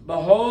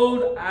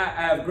 behold, I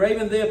have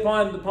graven thee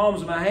upon the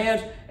palms of my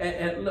hands.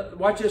 And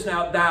watch this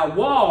now. Thy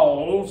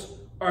walls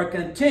are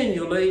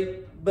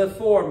continually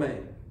before me.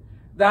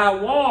 Thy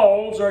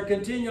walls are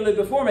continually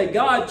before me.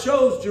 God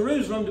chose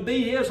Jerusalem to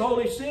be His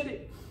holy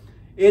city.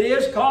 It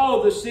is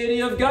called the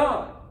city of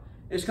God.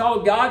 It's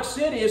called God's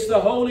city. It's the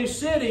holy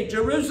city,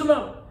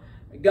 Jerusalem.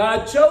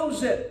 God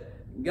chose it.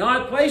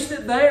 God placed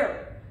it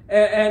there.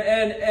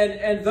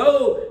 And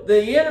though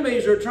the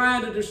enemies are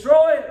trying to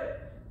destroy it,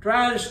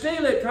 trying to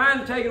steal it, trying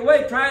to take it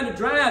away, trying to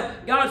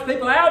drive God's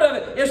people out of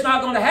it, it's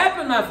not going to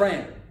happen, my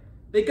friend,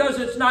 because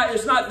it's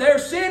not their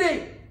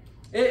city.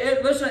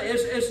 Listen,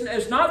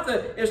 it's not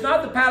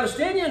the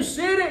Palestinian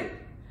city.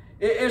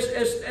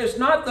 It's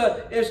not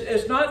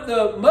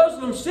the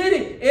Muslim city.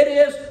 It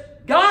is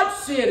God's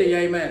city.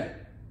 Amen.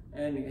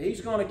 And He's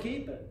going to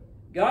keep it.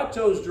 God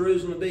chose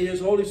Jerusalem to be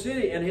His holy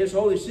city, and His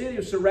holy city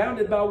is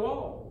surrounded by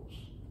walls.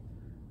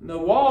 And the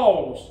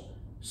walls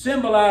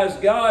symbolize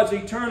God's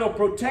eternal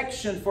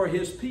protection for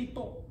His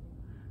people.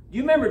 Do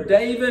you remember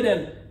David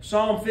in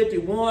Psalm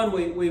 51?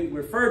 We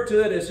refer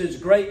to it as his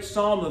great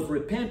psalm of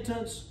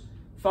repentance,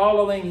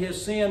 following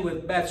his sin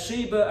with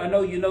Bathsheba. I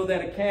know you know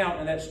that account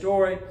and that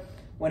story.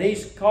 When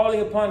he's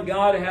calling upon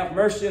God to have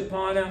mercy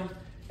upon him,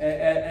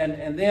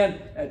 and then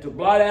to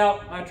blot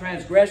out my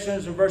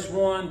transgressions in verse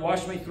 1,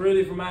 wash me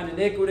thoroughly from mine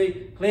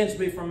iniquity, cleanse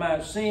me from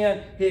my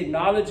sin. He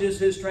acknowledges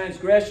his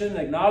transgression,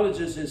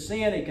 acknowledges his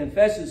sin, he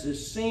confesses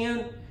his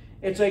sin.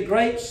 It's a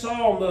great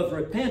psalm of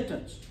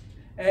repentance.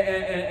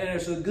 And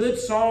it's a good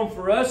psalm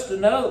for us to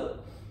know.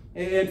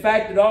 In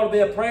fact, it ought to be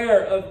a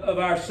prayer of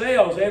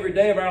ourselves every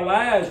day of our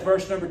lives.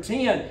 Verse number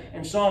 10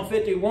 in Psalm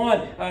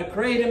 51,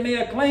 create in me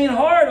a clean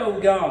heart, O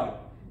God,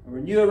 and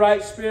renew a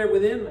right spirit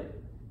within me.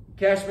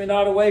 Cast me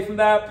not away from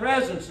thy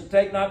presence, and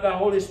take not thy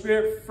Holy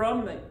Spirit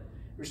from me.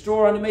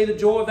 Restore unto me the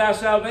joy of thy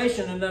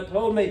salvation, and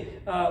uphold me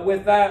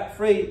with thy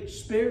free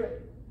spirit.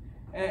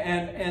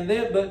 And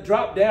then, but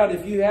drop down,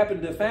 if you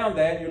happen to have found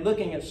that, you're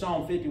looking at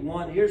Psalm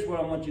 51, here's what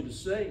I want you to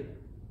see.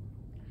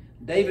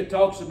 David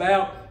talks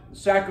about the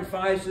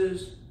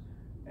sacrifices,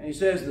 and he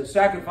says the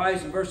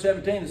sacrifice in verse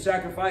 17, the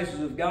sacrifices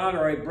of God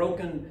are a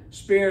broken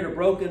spirit, a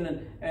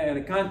broken and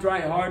a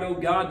contrite heart, O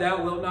God,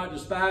 thou wilt not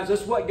despise.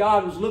 That's what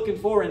God was looking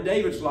for in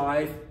David's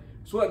life.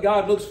 It's what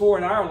God looks for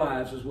in our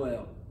lives as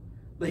well.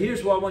 But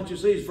here's what I want you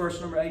to see is verse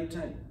number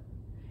 18.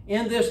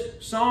 In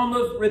this psalm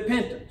of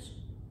repentance,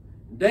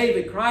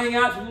 David crying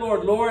out to the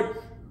Lord, Lord,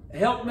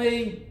 help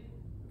me,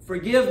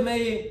 forgive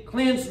me,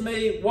 cleanse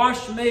me,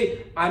 wash me.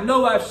 I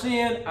know I've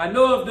sinned. I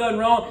know I've done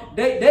wrong.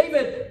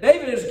 David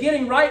is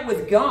getting right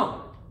with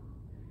God.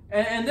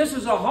 And this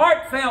is a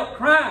heartfelt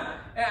cry.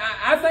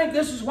 I think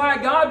this is why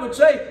God would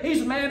say,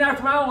 he's a man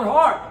after my own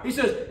heart. He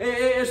says,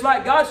 it's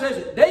like God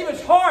says,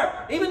 David's heart,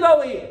 even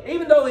though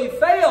he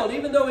failed,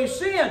 even though he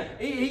sinned,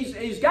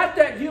 he's got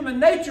that human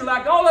nature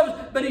like all of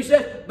us, but he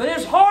says, but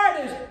his heart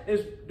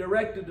is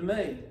directed to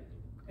me.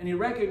 And he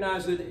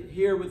recognized it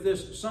here with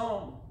this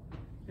song.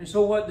 And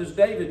so what does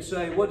David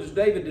say? What does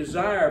David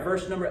desire?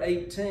 Verse number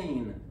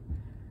 18.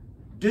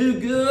 Do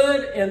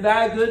good in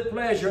thy good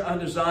pleasure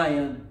unto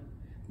Zion.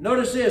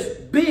 Notice this.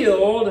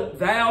 Build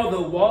thou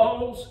the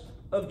walls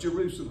of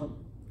Jerusalem.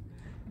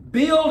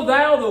 Build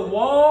thou the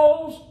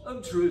walls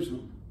of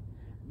Jerusalem.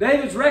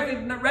 David's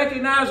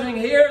recognizing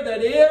here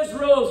that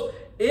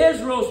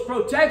Israel's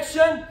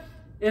protection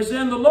is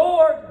in the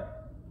Lord.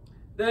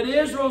 That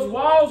Israel's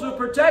walls of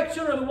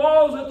protection are the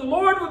walls that the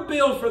Lord would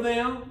build for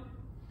them.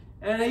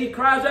 And he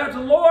cries out to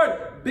the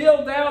Lord,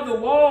 build thou the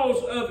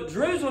walls of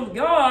Jerusalem.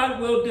 God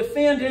will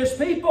defend his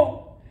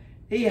people.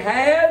 He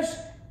has,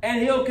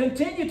 and he'll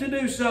continue to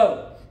do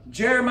so.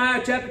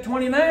 Jeremiah chapter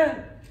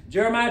 29.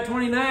 Jeremiah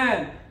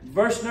 29,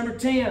 verse number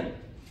 10.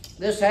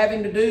 This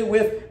having to do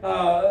with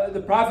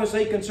the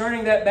prophecy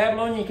concerning that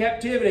Babylonian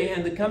captivity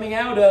and the coming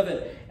out of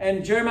it.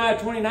 And Jeremiah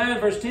 29,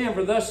 verse 10,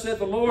 for thus saith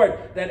the Lord,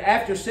 that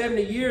after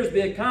 70 years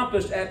be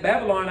accomplished at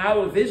Babylon, I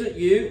will visit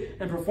you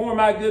and perform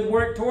my good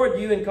work toward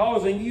you in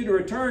causing you to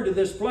return to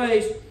this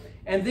place.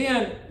 And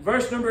then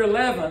verse number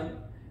 11,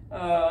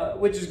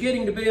 which is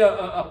getting to be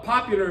a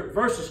popular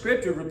verse of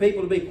Scripture for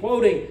people to be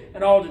quoting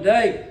and all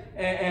today.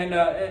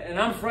 And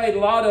I'm afraid a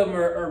lot of them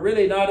are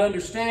really not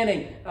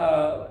understanding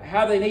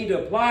how they need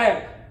to apply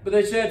it. But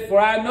they said, for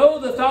I know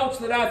the thoughts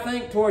that I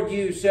think toward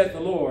you, saith the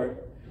Lord.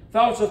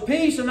 Thoughts of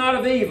peace and not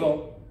of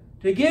evil,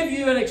 to give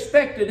you an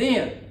expected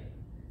end.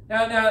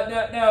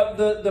 Now,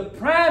 the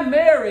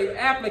primary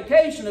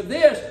application of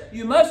this,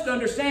 you must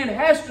understand,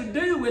 has to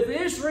do with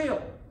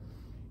Israel.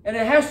 And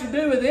it has to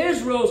do with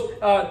Israel's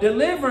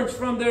deliverance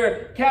from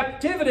their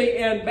captivity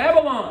in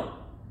Babylon.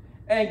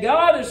 And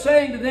God is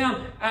saying to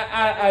them,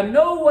 I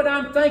know what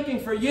I'm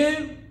thinking for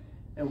you.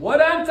 And what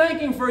I'm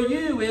thinking for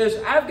you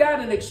is I've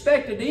got an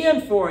expected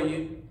end for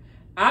you.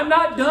 I'm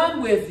not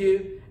done with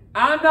you.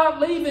 I'm not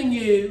leaving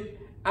you.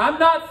 I'm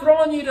not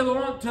throwing you to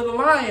the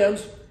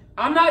lions.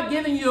 I'm not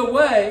giving you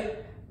away.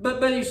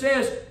 But he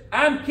says,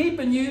 I'm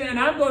keeping you and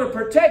I'm going to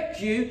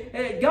protect you.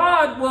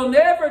 God will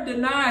never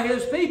deny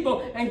his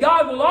people. And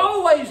God will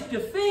always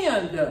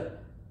defend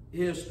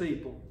his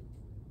people.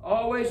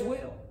 Always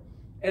will.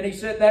 And he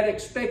said that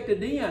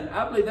expected end.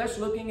 I believe that's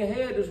looking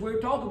ahead, as we were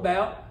talking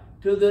about,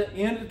 to the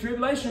end of the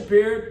tribulation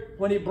period,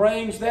 when he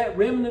brings that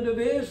remnant of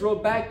Israel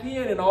back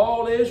in and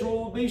all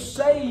Israel will be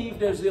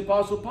saved, as the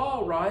Apostle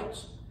Paul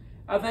writes.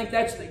 I think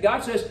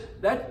God says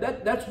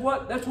that's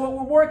what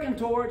we're working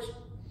towards.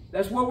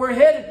 That's what we're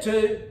headed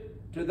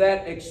to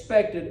that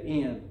expected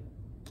end.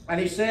 And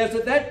he says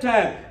at that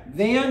time,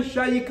 then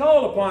shall ye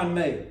call upon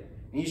me,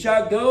 and ye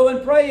shall go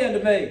and pray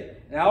unto me,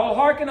 and I will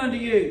hearken unto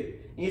you.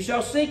 And ye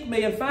shall seek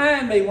me and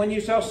find me when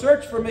you shall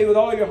search for me with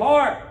all your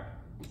heart.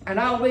 And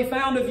I will be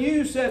found of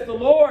you, saith the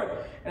Lord.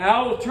 And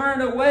I will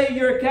turn away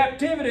your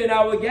captivity, and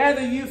I will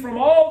gather you from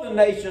all the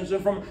nations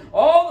and from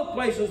all the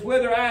places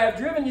whither I have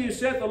driven you,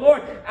 saith the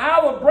Lord.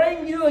 I will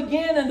bring you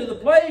again into the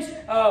place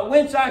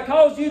whence I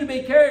caused you to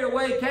be carried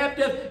away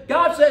captive.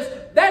 God says,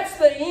 that's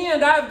the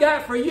end I've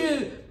got for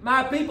you,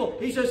 my people.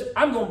 He says,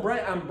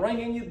 I'm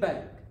bringing you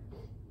back.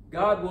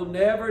 God will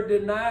never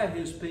deny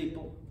his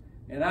people.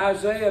 In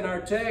Isaiah, in our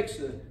text,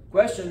 the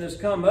question has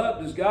come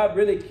up, does God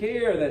really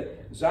care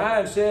that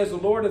Zion says, the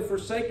Lord hath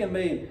forsaken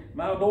me,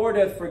 my Lord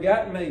hath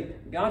forgotten me?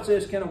 God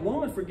says, can a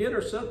woman forget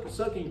her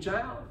sucking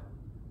child?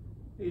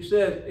 He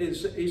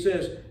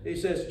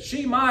says,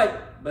 she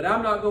might, but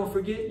I'm not going to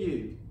forget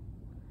you.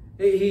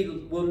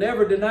 He will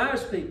never deny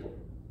his people.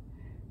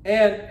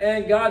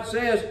 And God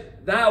says,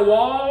 thy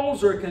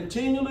walls are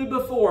continually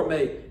before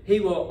me. He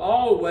will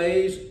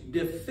always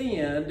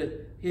defend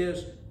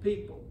his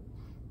people.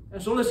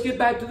 And so let's get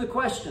back to the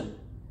question.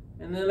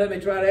 And then let me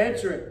try to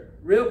answer it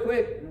real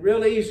quick and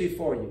real easy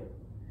for you.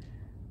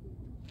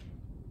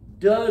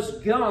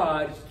 Does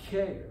God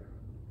care?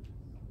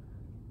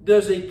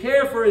 Does He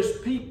care for His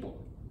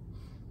people?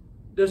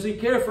 Does He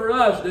care for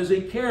us? Does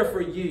He care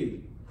for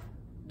you?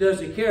 Does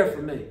He care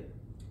for me?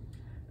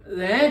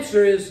 The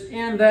answer is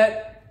in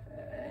that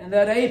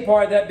A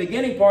part, that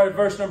beginning part of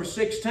verse number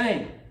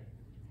 16.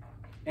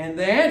 And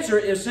the answer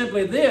is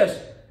simply this: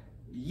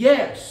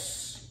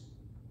 yes,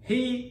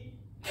 He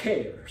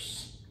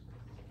cares.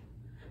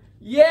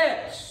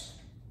 Yes,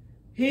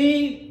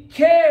 He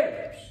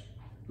cares.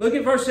 Look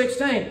at verse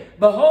 16.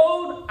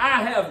 Behold,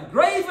 I have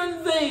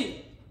graven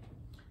thee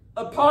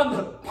upon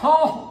the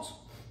palms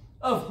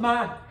of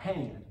my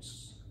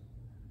hands.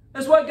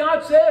 That's what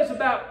God says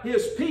about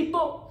His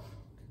people.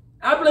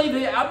 I believe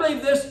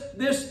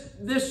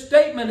this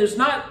statement is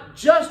not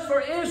just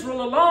for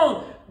Israel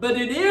alone, but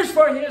it is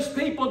for His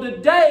people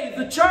today,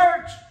 the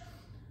church.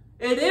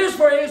 It is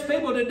for His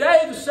people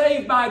today, the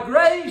saved by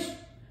grace,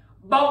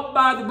 bought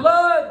by the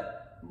blood,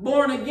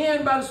 born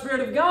again by the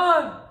Spirit of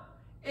God.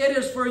 It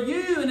is for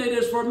you and it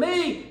is for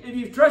me. If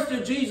you've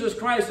trusted Jesus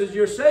Christ as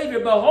your Savior,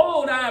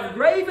 behold, I have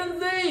graven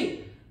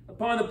thee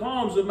upon the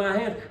palms of my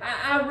hands.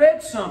 I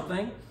read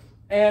something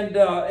and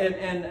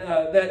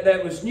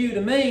that was new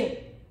to me,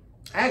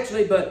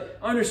 actually, but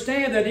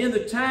understand that in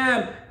the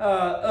time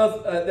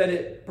that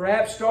it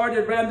perhaps started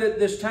around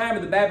this time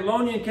of the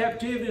Babylonian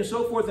captivity and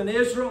so forth in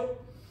Israel,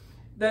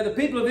 that the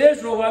people of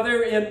Israel, while they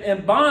were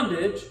in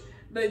bondage,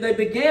 they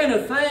began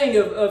a thing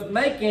of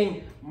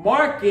making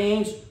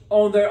markings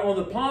on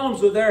the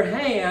palms of their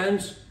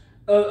hands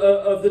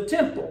of the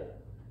temple,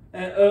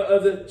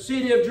 of the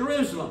city of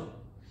Jerusalem.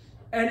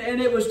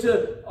 And it was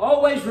to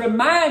always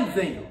remind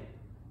them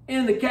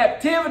in the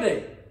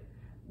captivity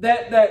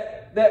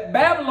that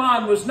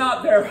Babylon was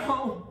not their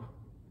home.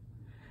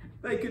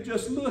 They could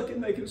just look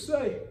and they could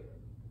say,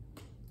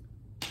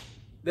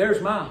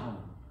 there's my home.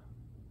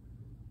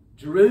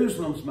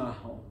 Jerusalem's my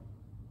home.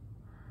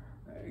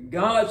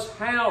 God's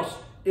house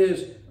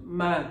is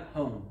my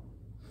home.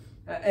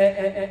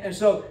 And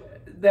so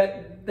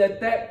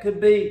that could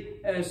be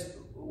as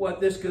what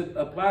this could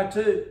apply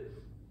to.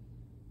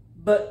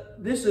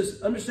 But this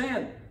is,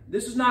 understand,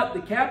 this is not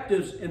the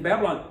captives in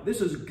Babylon.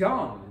 This is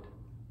God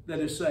that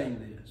is saying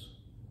this.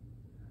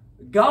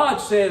 God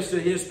says to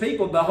His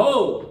people,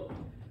 behold,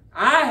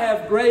 I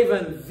have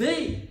graven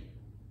thee.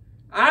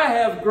 I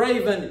have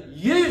graven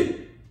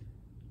you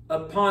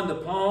upon the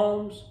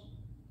palms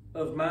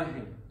of my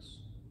hands.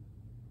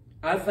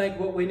 I think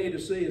what we need to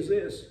see is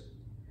this,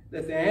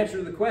 that the answer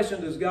to the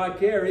question, does God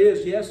care,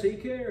 is yes, He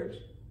cares.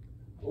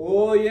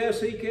 Oh,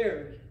 yes, He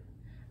cares.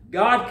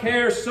 God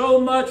cares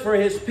so much for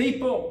His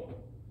people,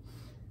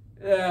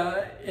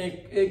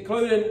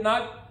 including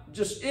not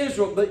just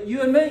Israel, but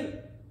you and me,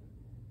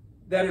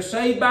 that are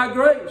saved by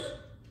grace.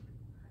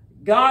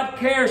 God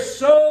cares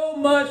so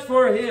much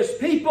for His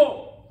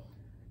people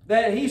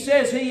that He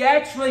says He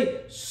actually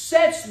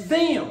sets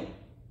them.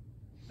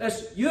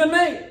 That's you and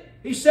me.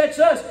 He sets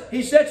us.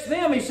 He sets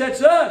them. He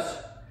sets us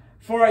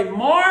for a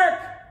mark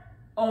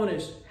on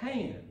His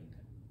hand.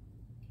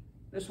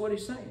 That's what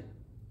He's saying.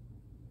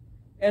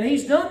 And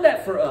He's done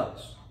that for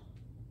us.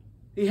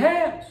 He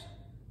has.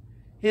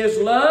 His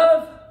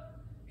love,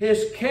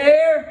 His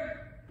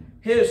care,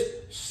 His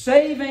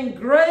saving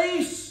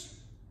grace.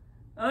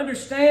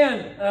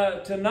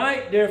 Understand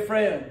tonight, dear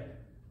friend,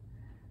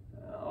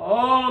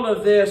 all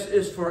of this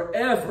is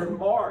forever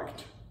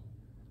marked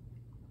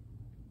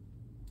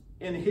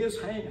in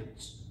His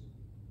hands,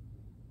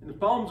 in the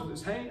palms of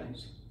His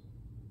hands.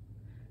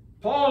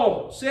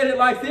 Paul said it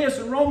like this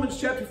in Romans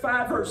chapter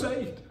 5, verse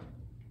 8.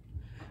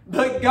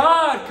 But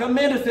God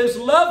commendeth His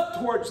love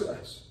towards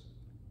us,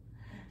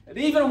 that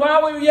even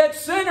while we were yet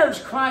sinners,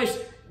 Christ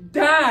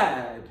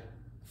died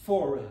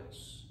for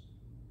us.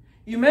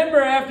 You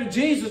remember after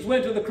Jesus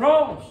went to the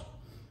cross,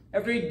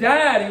 after He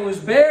died, He was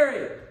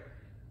buried,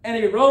 and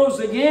He rose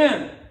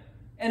again.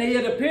 And He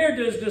had appeared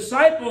to His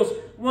disciples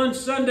one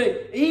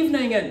Sunday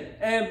evening,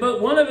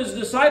 but one of His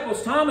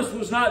disciples, Thomas,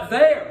 was not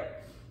there.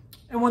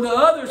 And when the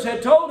others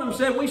had told him,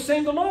 said, we've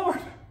seen the Lord.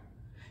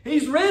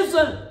 He's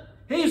risen.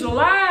 He's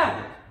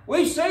alive.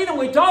 We've seen Him.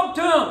 We talked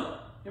to Him.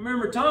 You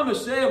remember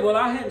Thomas said, well,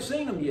 I hadn't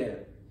seen Him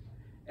yet.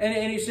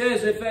 And he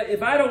says,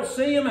 if I don't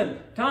see Him, and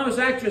Thomas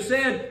actually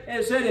said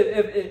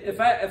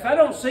if I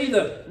don't see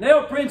the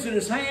nail prints in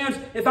His hands,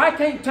 if I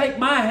can't take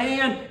my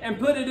hand and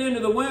put it into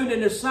the wound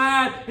in His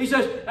side, he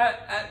says,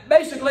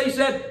 basically he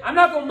said, I'm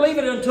not going to believe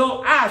it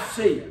until I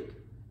see it.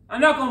 I'm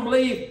not going to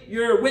believe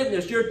your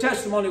witness, your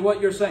testimony, what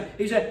you're saying.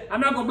 He said,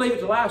 I'm not going to believe it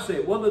till I see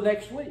it. Well, the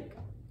next week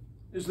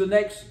is the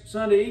next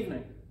Sunday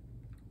evening.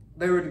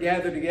 They were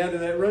gathered together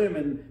in that room,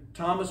 and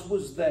Thomas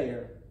was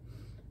there.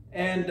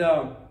 And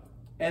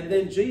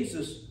then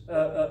Jesus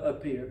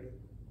appeared.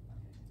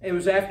 It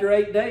was after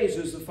 8 days.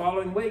 It was the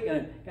following week.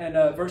 And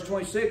verse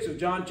 26 of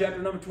John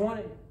chapter number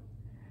 20.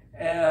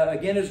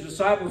 Again, His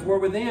disciples were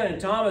within, and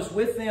Thomas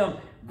with them.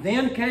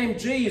 Then came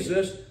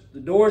Jesus, the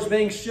doors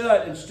being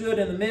shut, and stood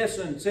in the midst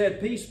and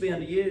said, peace be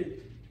unto you.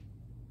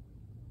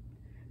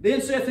 Then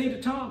saith he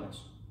to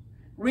Thomas,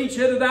 reach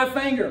hither thy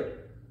finger,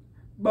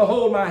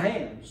 behold my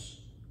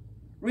hands.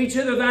 Reach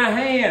hither thy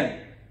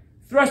hand,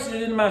 thrust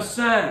it into my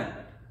side.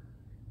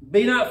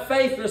 Be not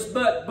faithless,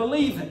 but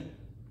believing.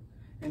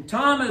 And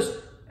Thomas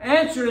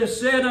answered and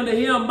said unto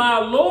him, my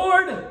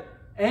Lord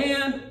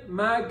and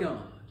my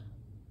God.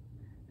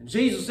 And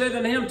Jesus said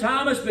unto him,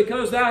 Thomas,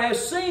 because thou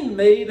hast seen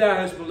me, thou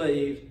hast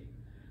believed.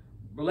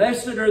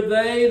 Blessed are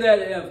they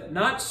that have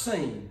not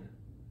seen,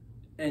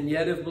 and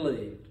yet have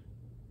believed.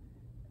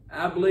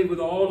 I believe with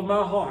all of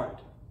my heart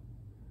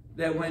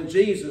that when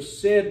Jesus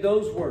said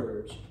those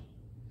words,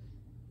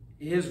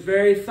 his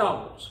very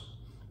thoughts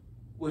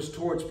was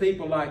towards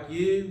people like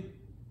you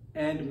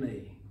and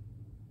me.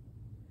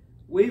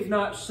 We've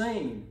not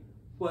seen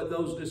what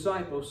those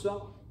disciples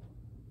saw.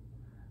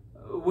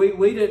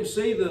 We didn't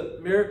see the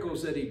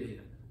miracles that he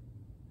did.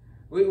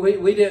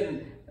 We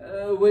didn't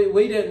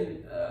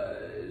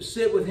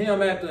sit with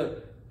him at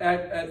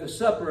the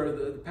supper of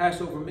the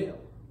Passover meal.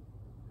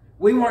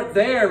 We weren't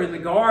there in the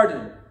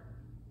garden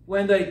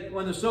when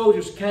the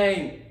soldiers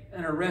came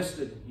and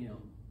arrested him.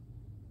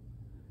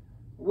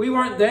 We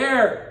weren't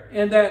there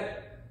in that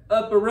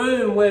upper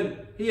room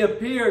when he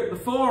appeared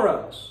before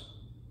us.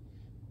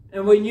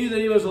 And we knew that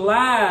he was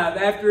alive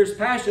after his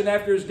passion,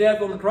 after his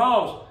death on the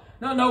cross.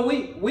 No,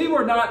 we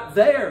were not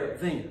there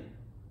then.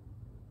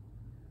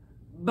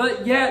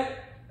 But yet,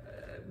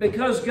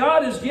 because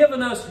God has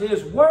given us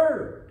his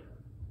word,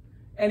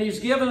 and he's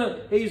given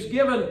his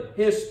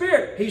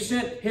Spirit, he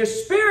sent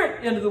his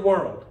Spirit into the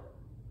world.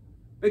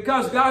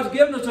 Because God's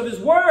given us of his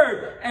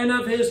word and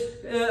of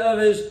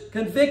his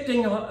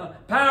convicting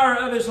power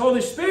of his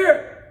Holy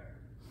Spirit.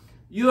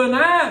 You and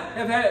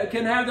I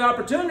can have the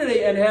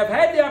opportunity and have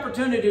had the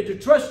opportunity to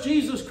trust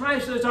Jesus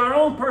Christ as our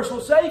own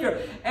personal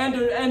Savior and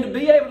to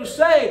be able to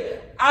say,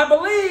 I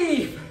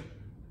believe.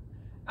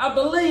 I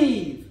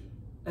believe.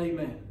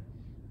 Amen.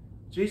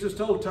 Jesus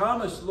told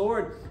Thomas,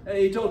 Lord,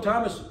 he told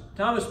Thomas,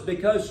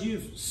 because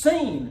you've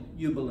seen,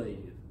 you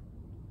believe.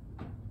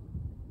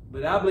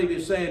 But I believe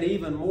he's saying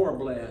even more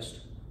blessed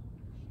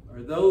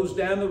are those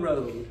down the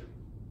road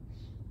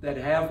that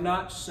have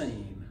not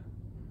seen,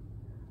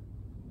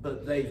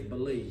 but they've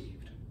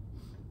believed.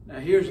 Now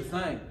here's the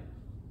thing.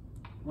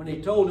 When he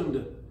told him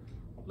to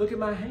look at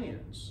my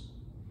hands,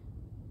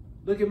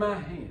 look at my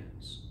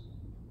hands.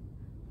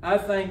 I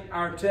think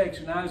our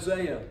text in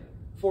Isaiah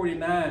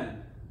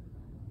 49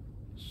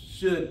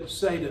 should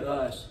say to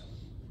us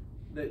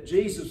that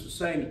Jesus was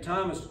saying to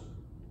Thomas,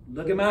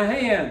 look at my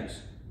hands.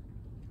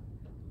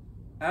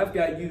 I've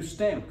got you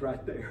stamped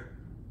right there.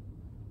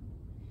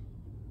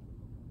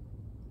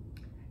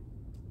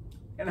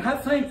 And I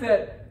think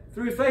that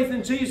through faith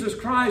in Jesus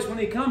Christ, when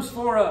he comes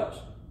for us,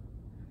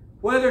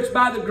 whether it's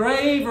by the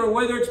grave or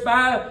whether it's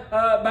by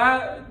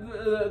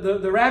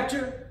the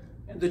rapture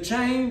and the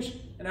change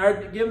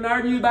and giving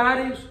our new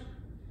bodies,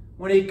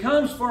 when he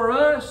comes for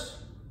us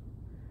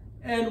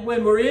and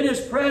when we're in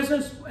his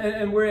presence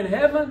and we're in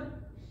heaven,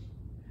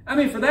 I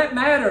mean, for that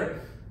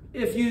matter,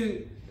 if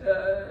you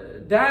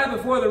die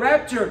before the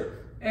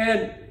rapture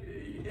and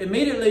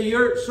immediately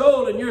your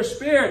soul and your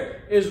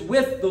spirit is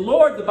with the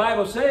Lord, the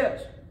Bible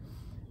says.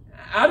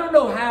 I don't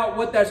know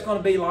what that's going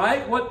to be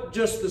like, what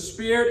just the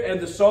spirit and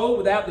the soul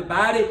without the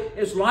body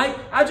is like.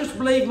 I just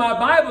believe my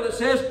Bible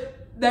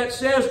that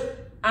says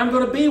I'm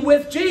going to be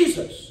with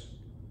Jesus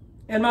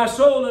in my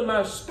soul and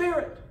my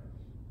spirit.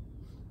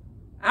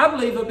 I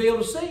believe I'll be able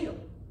to see him.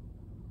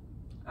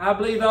 I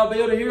believe I'll be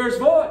able to hear his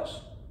voice.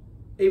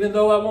 Even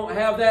though I won't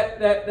have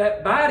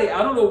that body.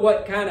 I don't know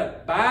what kind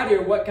of body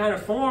or what kind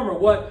of form or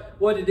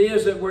what it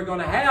is that we're going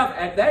to have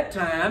at that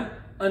time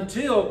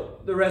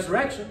until the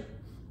resurrection.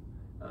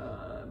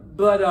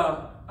 But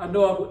I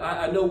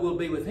know we'll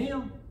be with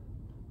him.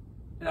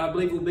 And I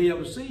believe we'll be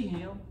able to see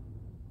him.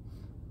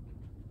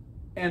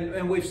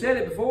 And we've said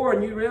it before,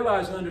 and you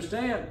realize and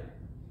understand.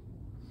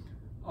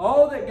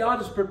 All that God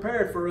has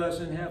prepared for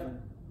us in heaven.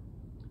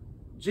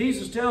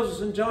 Jesus tells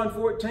us in John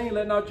 14,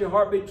 let not your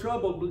heart be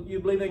troubled. You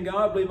believe in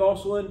God, believe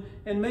also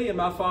in me. In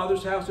my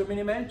Father's house are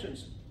many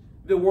mansions.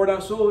 The word I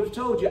so have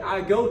told you,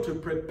 I go to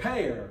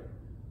prepare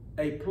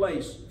a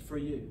place for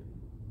you.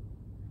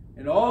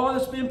 And all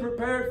that's been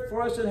prepared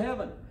for us in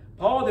heaven.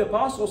 Paul the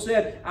apostle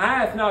said,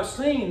 eye hath not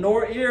seen,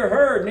 nor ear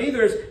heard,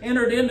 neither has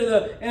entered into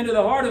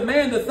the heart of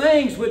man the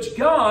things which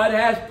God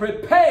hath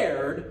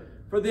prepared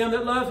for them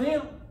that love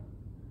him.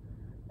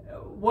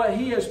 What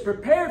he has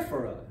prepared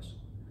for us.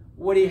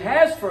 What he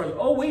has for us.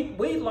 Oh,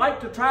 we like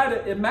to try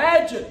to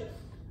imagine.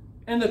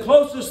 And the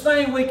closest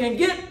thing we can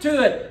get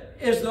to it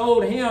is the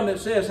old hymn that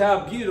says,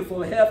 how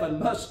beautiful heaven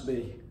must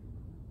be.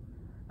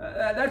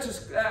 I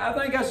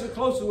think that's the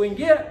closest we can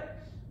get.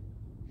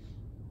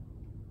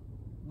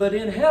 But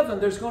in heaven,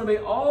 there's going to be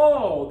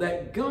all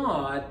that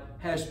God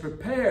has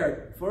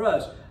prepared for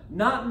us.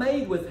 Not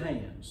made with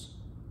hands.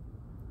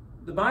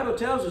 The Bible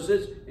tells us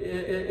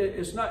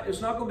it's not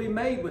going to be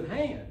made with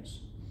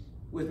hands.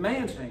 With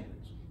man's hands.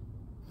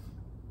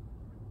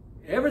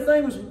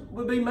 Everything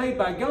would be made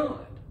by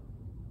God.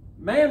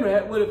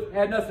 Man would have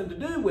had nothing to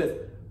do with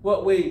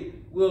what we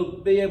we'll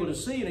be able to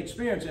see and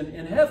experience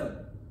in heaven.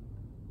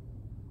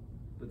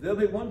 But there'll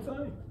be one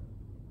thing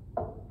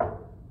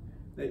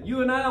that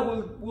you and I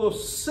will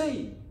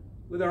see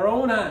with our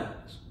own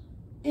eyes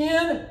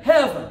in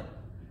heaven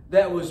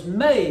that was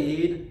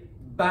made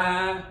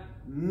by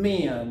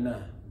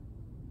men.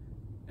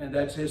 And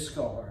that's his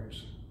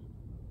scars.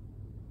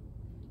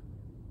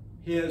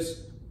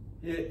 His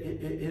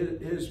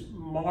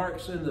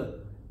marks in the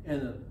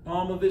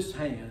palm of his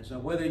hands. Now,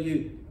 whether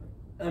you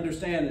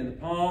understand in the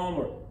palm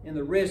or in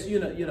the wrist,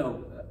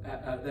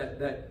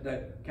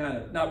 that kind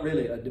of, not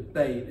really a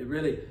debate. It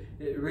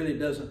really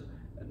doesn't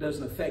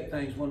affect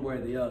things one way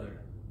or the other.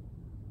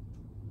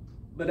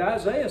 But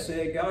Isaiah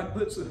said God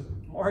puts a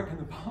mark in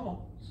the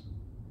palms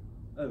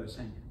of his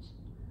hands.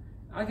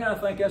 I kind of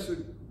think that's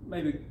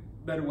maybe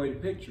a better way to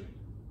picture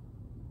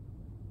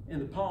it. In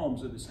the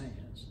palms of his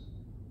hands.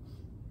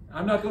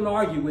 I'm not going to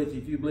argue with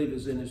you if you believe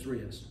it's in his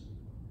wrist,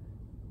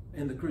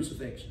 in the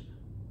crucifixion.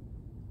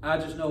 I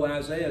just know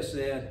Isaiah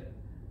said,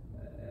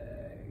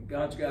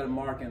 God's got a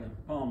mark in the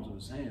palms of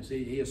his hands.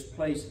 He has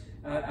placed,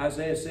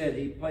 Isaiah said,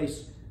 he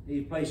placed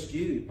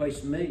you, he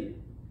placed me.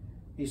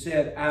 He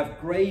said, I've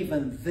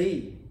graven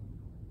thee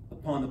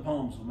upon the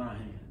palms of my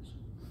hands.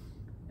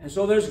 And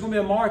so there's going to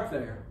be a mark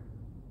there.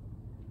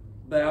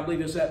 But I believe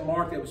it's that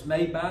mark that was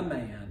made by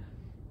man.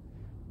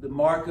 The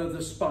mark of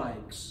the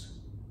spikes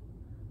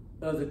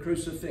of the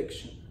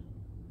crucifixion.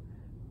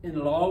 And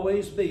it'll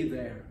always be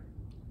there.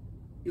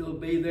 It'll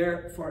be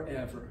there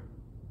forever.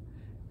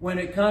 When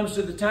it comes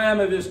to the time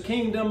of his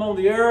kingdom on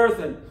the earth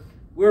and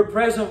we're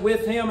present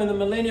with him in the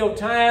millennial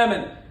time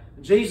and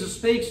Jesus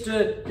speaks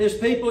to his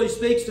people, he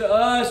speaks to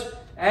us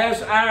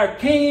as our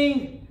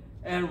king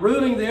and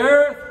ruling the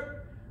earth.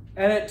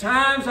 And at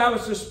times I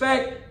would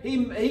suspect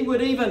he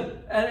would even,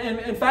 and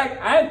in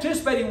fact I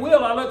anticipate he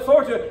will, I look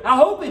forward to it. I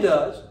hope he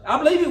does. I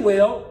believe he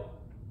will.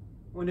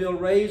 When he'll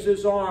raise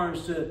his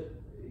arms to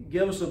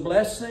give us a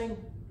blessing.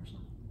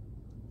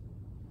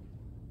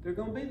 They're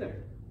going to be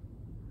there.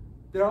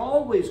 They're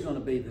always going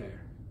to be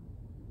there.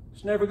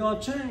 It's never going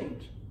to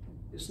change.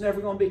 It's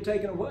never going to be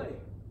taken away.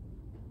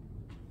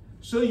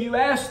 So you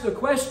ask the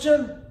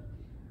question,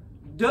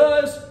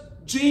 does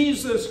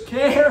Jesus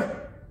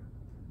care?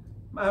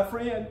 My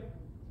friend,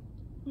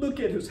 look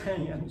at his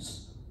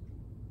hands.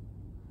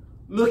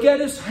 Look at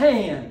his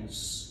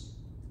hands.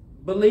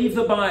 Believe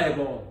the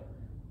Bible.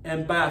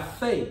 And by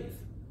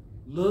faith,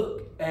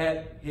 look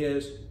at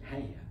his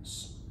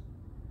hands.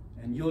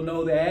 And you'll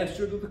know the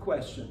answer to the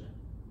question.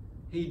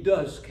 He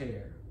does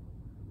care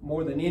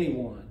more than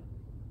anyone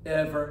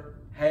ever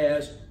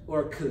has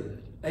or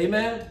could.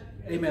 Amen?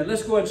 Amen.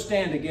 Let's go ahead and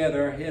stand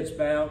together, our heads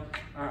bowed,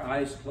 our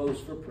eyes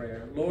closed for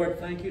prayer.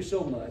 Lord, thank you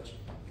so much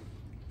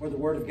for the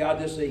Word of God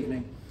this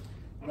evening.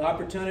 The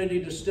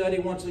opportunity to study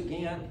once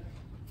again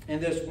in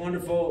this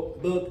wonderful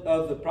book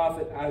of the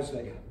prophet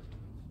Isaiah.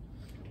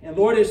 And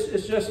Lord,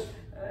 it's just,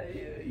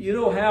 you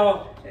know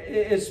how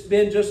it's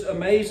been just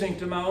amazing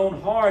to my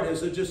own heart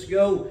as I just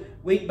go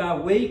week by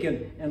week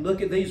and look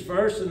at these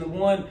verses and the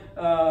one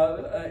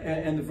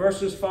and the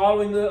verses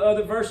following the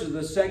other verses,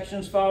 the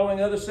sections following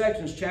other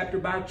sections, chapter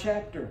by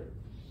chapter.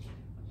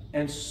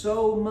 And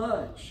so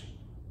much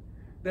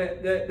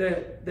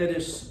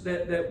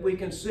that we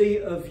can see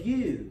of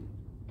you,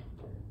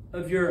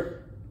 of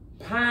your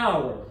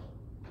power,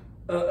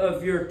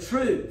 of your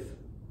truth,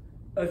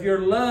 of your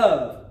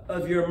love,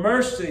 of your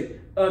mercy,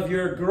 of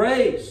your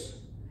grace,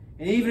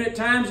 and even at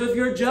times of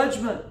your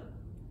judgment.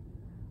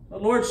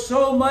 But Lord,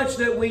 so much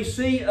that we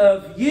see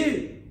of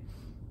you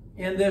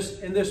in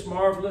this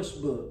marvelous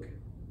book.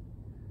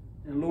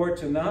 And Lord,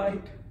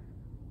 tonight,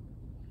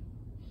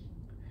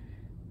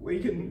 we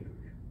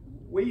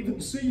even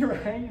see your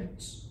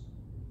hands.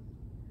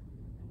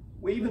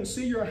 We even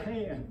see your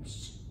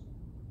hands.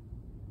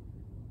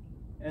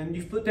 And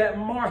you've put that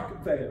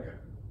mark there.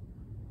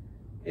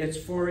 It's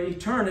for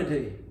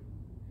eternity.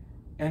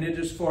 And it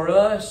is for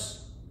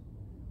us,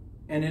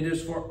 and it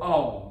is for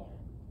all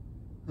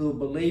who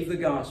believe the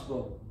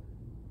gospel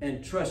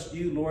and trust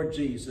you, Lord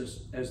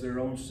Jesus, as their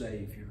own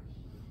Savior.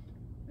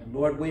 And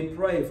Lord, we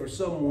pray for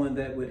someone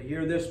that would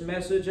hear this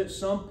message at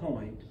some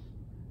point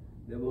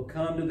that will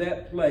come to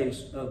that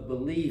place of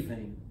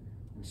believing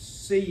and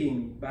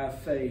seeing by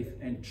faith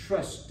and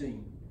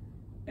trusting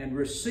and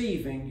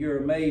receiving your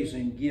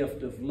amazing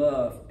gift of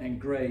love and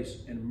grace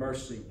and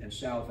mercy and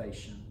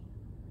salvation.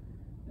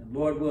 And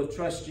Lord, we'll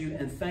trust you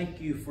and thank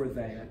you for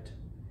that.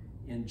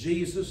 In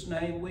Jesus'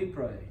 name we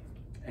pray.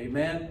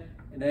 Amen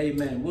and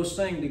amen. We'll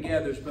sing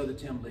together as Brother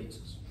Tim leads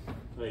us.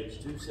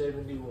 Page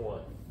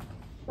 271.